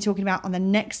that we're going to be talking about on the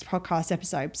next podcast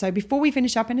episode. So before we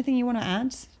finish up, anything you want to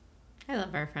add? I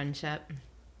love our friendship.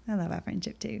 I love our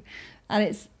friendship too.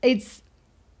 And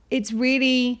it's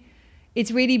really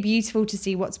beautiful to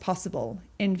see what's possible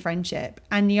in friendship.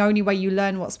 And the only way you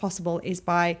learn what's possible is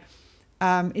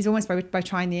almost by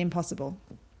trying the impossible.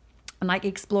 And like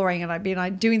exploring and being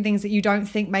like doing things that you don't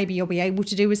think maybe you'll be able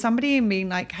to do with somebody, and being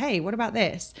like, hey, what about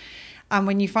this? And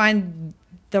when you find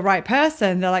the right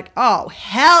person, they're like, oh,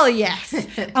 hell yes.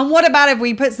 And what about if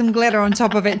we put some glitter on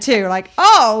top of it too? Like,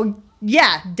 oh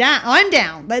yeah, I'm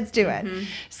down. Let's do it. Mm-hmm.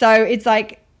 So it's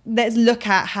like, let's look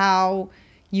at how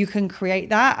you can create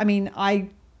that. I mean,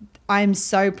 I'm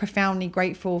so profoundly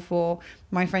grateful for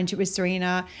my friendship with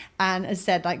Serena, and as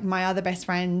said, like my other best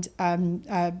friend,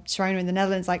 Sharona in the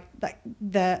Netherlands, like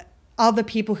the other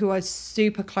people who are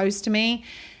super close to me.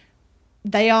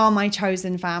 they are my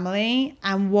chosen family,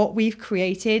 and what we've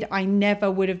created, I never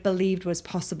would have believed was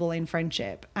possible in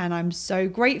friendship. And I'm so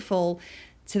grateful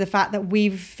to the fact that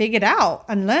we've figured out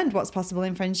and learned what's possible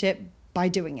in friendship by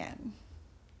doing it.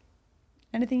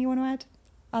 Anything you want to add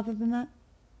other than that?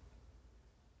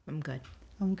 I'm good.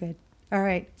 I'm good. All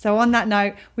right. So on that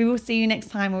note, we will see you next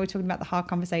time when we're talking about the hard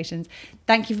conversations.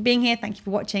 Thank you for being here. Thank you for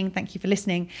watching. Thank you for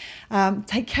listening.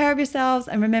 Take care of yourselves,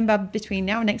 and remember between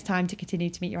now and next time to continue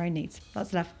to meet your own needs. Lots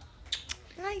of love.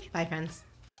 Bye. Bye, friends.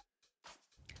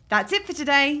 That's it for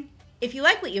today. If you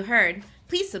like what you heard,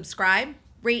 please subscribe,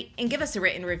 rate, and give us a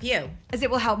written review, as it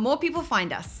will help more people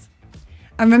find us.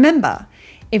 And remember,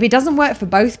 if it doesn't work for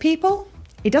both people,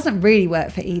 it doesn't really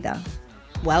work for either.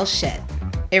 Well, shit.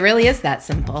 It really is that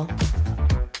simple.